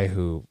guy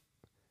who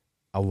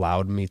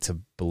allowed me to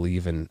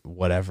believe in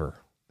whatever.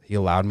 He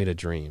allowed me to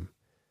dream.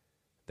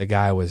 The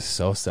guy was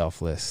so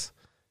selfless.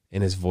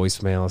 In his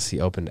voicemails, he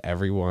opened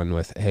every one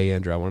with, "Hey,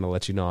 Andrew, I want to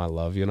let you know I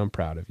love you and I'm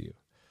proud of you."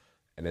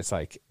 And it's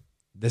like,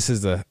 this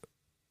is the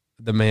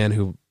man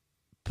who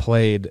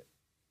played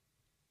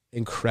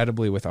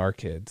incredibly with our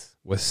kids,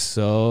 was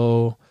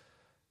so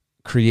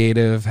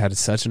creative, had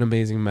such an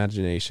amazing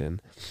imagination.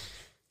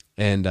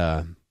 And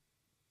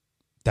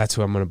that's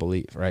who I'm going to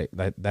believe, right?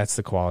 That's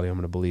the quality I'm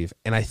going to believe.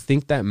 And I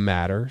think that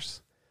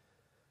matters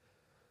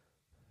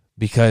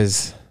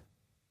because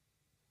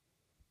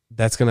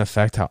that's going to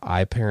affect how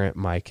I parent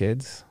my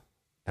kids.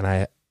 And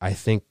I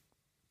think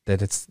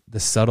that it's the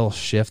subtle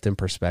shift in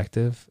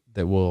perspective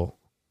that will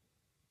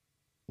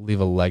leave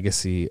a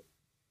legacy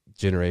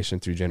generation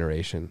through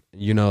generation.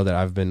 You know that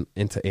I've been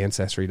into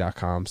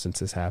Ancestry.com since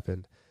this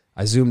happened.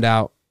 I zoomed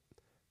out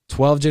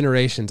 12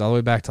 generations all the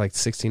way back to like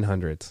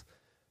 1600s.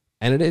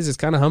 And it's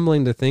kind of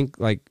humbling to think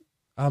like,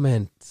 oh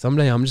man,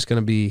 someday I'm just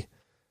going to be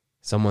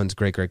someone's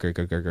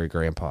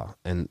great-great-great-great-great-grandpa.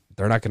 And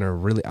they're not going to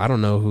really, I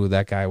don't know who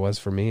that guy was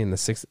for me in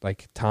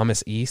like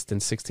Thomas East in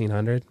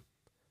 1600.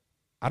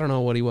 I don't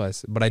know what he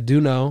was, but I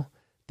do know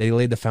that he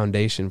laid the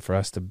foundation for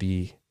us to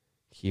be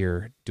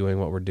here doing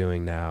what we're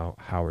doing now,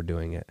 how we're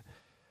doing it.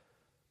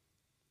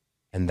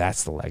 And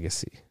that's the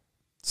legacy.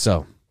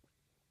 So,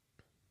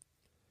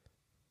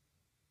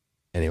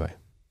 anyway,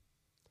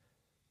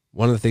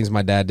 one of the things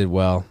my dad did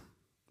well,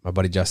 my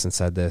buddy Justin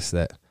said this,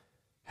 that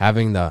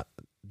having the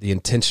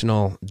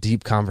intentional,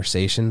 deep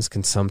conversations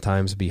can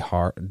sometimes be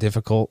hard,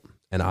 difficult,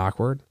 and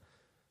awkward.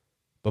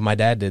 But my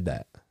dad did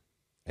that,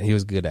 and he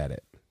was good at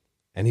it.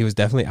 And he was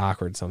definitely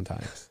awkward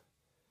sometimes.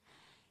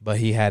 But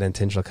he had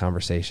intentional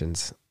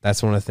conversations.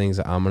 That's one of the things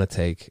that I'm going to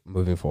take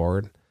moving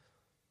forward.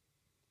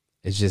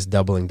 It's just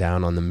doubling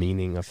down on the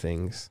meaning of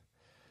things.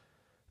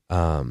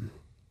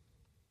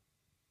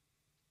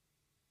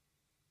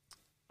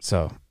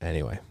 So,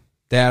 anyway.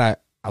 Dad,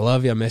 I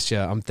love you. I miss you.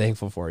 I'm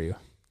thankful for you.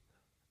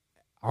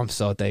 I'm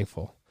so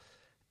thankful.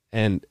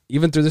 And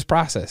even through this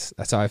process,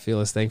 that's how I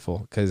feel, is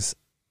thankful, because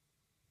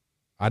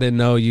I didn't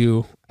know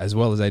you as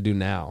well as I do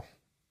now.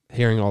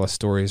 Hearing all the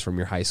stories from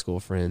your high school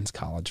friends,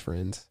 college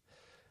friends.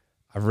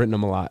 I've written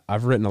them a lot.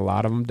 I've written a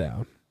lot of them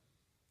down,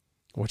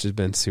 which has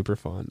been super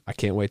fun. I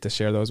can't wait to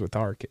share those with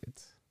our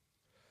kids.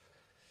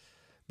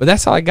 But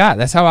that's all I got.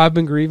 That's how I've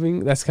been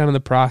grieving. That's kind of the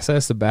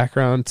process, the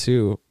background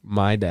to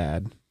my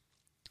dad.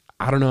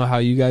 I don't know how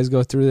you guys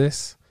go through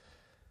this.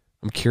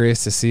 I'm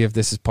curious to see if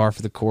this is par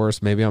for the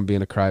course. Maybe I'm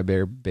being a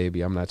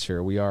crybaby. I'm not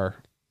sure. We are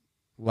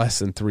less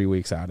than 3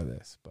 weeks out of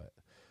this. But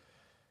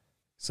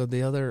so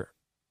the other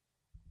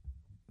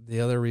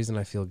reason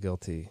I feel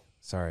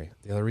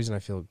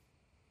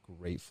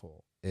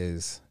grateful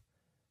is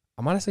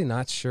I'm honestly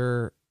not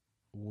sure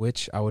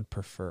which I would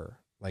prefer,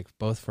 like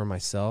both for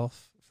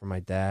myself, for my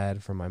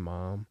dad, for my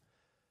mom.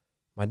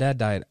 My dad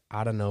died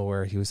out of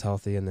nowhere. He was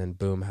healthy, and then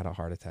boom, had a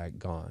heart attack,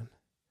 gone.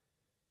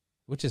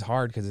 Which is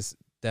hard because it's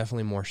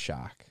definitely more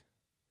shock.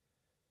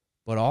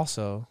 But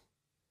also,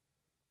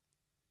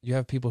 you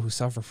have people who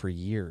suffer for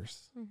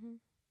years,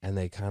 and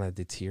they kind of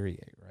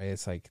deteriorate, right?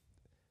 It's like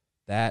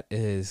that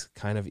is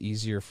kind of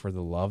easier for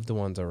the loved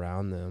ones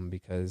around them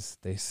because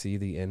they see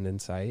the end in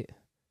sight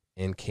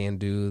and can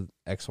do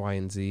X, Y,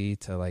 and Z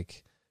to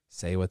like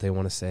say what they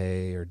want to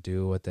say or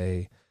do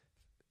the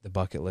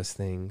bucket list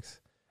things.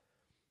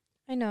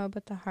 I know,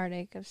 but the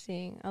heartache of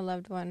seeing a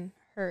loved one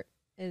hurt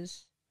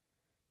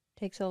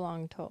takes a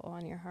long toll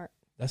on your heart.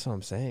 That's what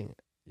I'm saying.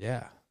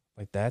 Yeah.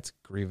 Like that's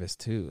grievous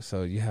too.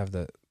 So you have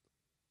the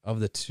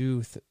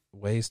two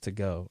ways to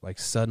go, like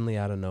suddenly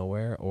out of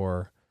nowhere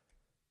or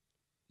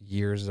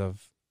years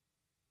of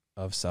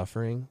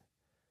suffering.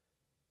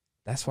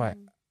 That's why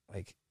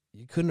like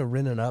you couldn't have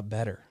written it up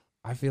better.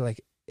 I feel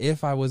like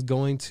if I was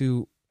going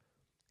to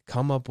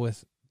come up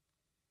with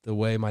the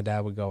way my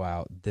dad would go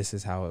out, this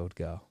is how it would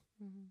go.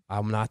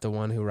 I'm not the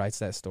one who writes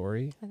that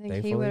story. I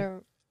think he would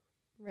have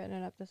written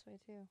it up this way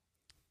too.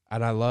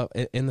 And I love,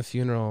 in the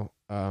funeral,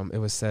 it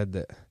was said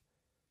that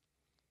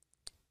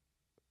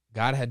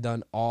God had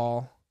done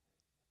all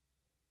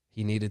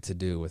he needed to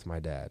do with my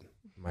dad.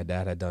 My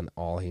dad had done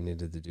all he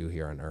needed to do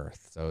here on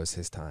earth. So it was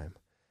his time.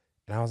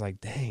 And I was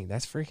like, dang,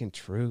 that's freaking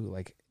true.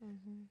 Like,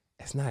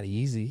 it's not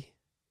easy,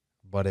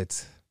 but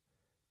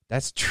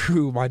that's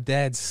true. My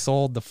dad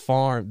sold the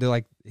farm. They're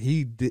like,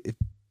 he did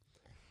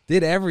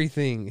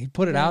everything. He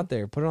put it out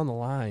there, put it on the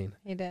line.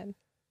 He did.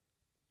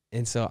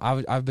 And so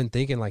I've been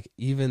thinking like,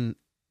 even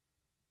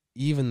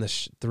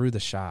through the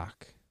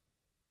shock,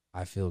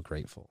 I feel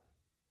grateful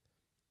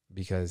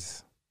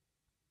because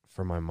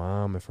for my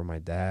mom and for my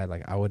dad,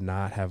 like I would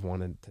not have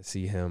wanted to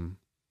see him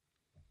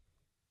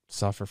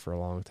suffer for a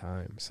long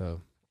time.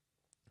 So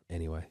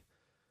anyway,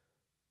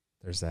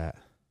 there's that.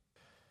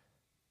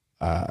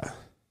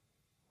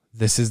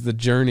 This is the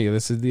journey.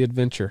 This is the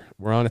adventure.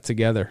 We're on it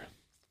together.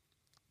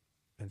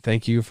 And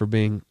thank you for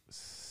being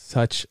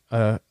such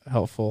a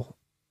helpful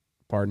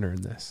partner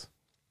in this.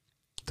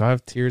 Do I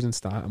have tears and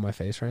snot on my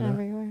face right now?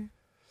 Everywhere.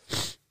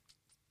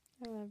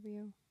 I love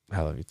you.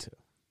 I love you too.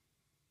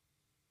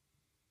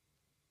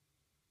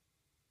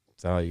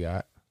 Is that all you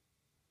got?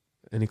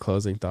 Any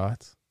closing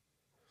thoughts?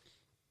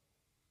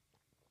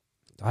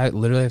 I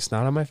literally have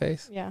snot on my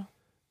face? Yeah.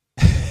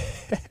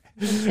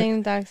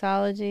 Sing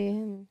doxology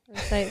and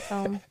recite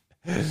psalm.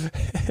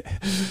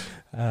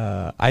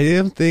 I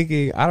am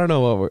thinking, I don't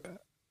know.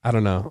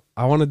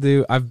 I want to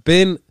do, I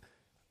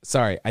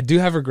do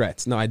have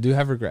regrets. No, I do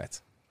have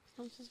regrets.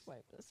 Let's just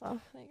wipe this off.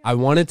 I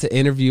wanted to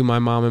interview my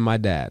mom and my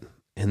dad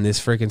in this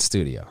freaking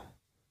studio.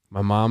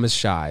 My mom is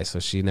shy, so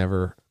she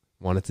never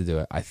wanted to do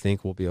it. I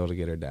think we'll be able to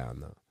get her down,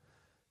 though.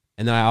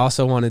 And then I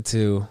also wanted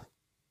to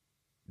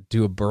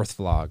do a birth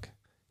vlog.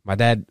 My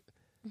dad,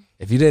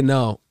 if you didn't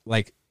know,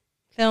 like,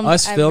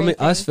 us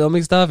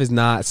filming stuff is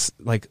not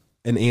like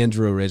an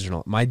Andrew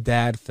original. My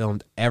dad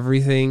filmed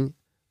everything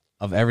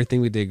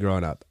we did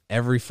growing up.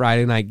 Every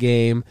Friday night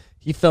game,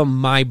 he filmed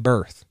my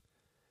birth.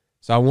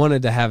 So I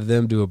wanted to have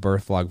them do a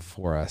birth vlog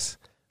for us.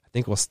 I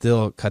think we'll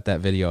still cut that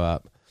video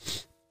up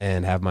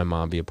and have my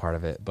mom be a part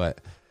of it.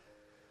 But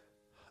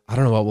I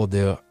don't know what we'll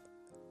do.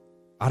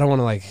 I don't want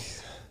to like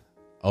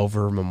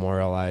over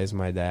memorialize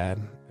my dad,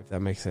 if that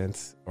makes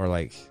sense. Or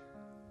like,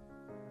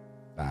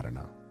 I don't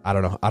know. I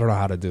don't know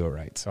how to do it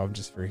right. So I'm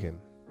just freaking.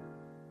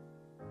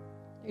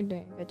 You're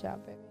doing a good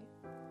job, baby.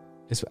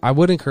 I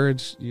would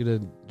encourage you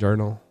to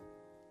journal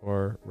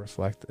or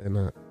reflect in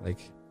a, like,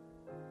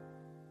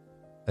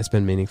 that's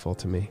been meaningful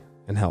to me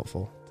and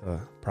helpful to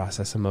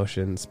process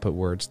emotions, put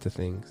words to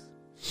things.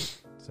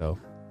 So,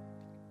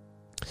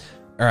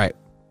 all right,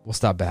 we'll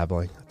stop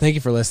babbling. Thank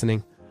you for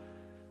listening.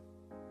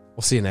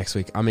 We'll see you next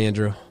week. I'm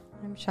Andrew.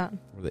 I'm Sean.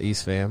 We're the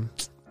East Fam.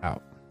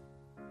 Out.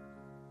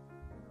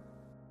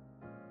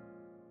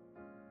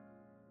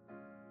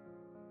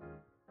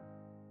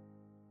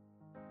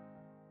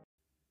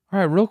 All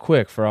right, real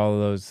quick for all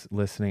of those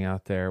listening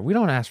out there, we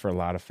don't ask for a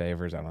lot of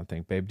favors, I don't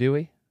think, babe, do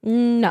we?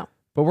 No.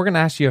 But we're going to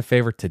ask you a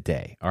favor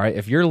today, all right?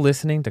 If you're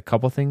listening to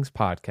Couple Things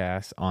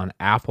Podcast on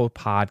Apple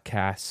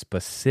Podcasts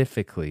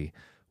specifically,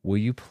 will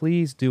you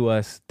please do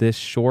us this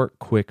short,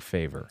 quick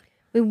favor?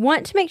 We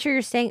want to make sure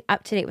you're staying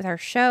up to date with our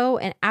show,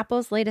 and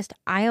Apple's latest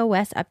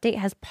iOS update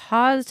has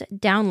paused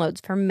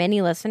downloads for many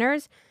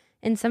listeners.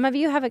 And some of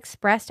you have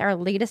expressed our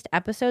latest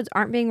episodes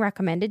aren't being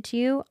recommended to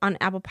you on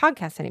Apple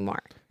Podcasts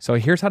anymore. So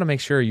here's how to make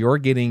sure you're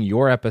getting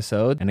your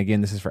episode. And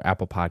again, this is for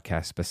Apple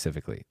Podcasts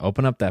specifically.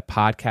 Open up that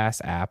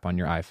podcast app on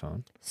your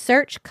iPhone.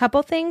 Search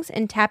Couple Things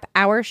and tap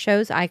our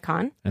show's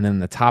icon. And then in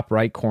the top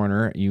right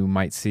corner, you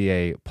might see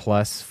a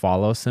plus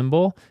follow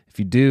symbol. If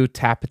you do,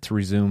 tap it to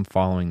resume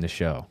following the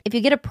show. If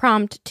you get a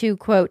prompt to,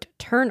 quote,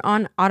 turn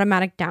on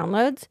automatic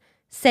downloads,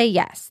 say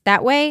yes.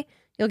 That way,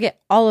 you'll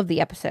get all of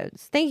the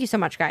episodes. Thank you so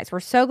much, guys.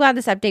 We're so glad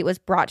this update was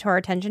brought to our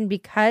attention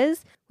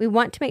because we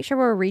want to make sure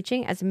we're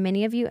reaching as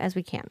many of you as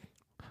we can.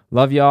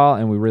 Love y'all,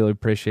 and we really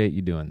appreciate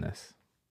you doing this.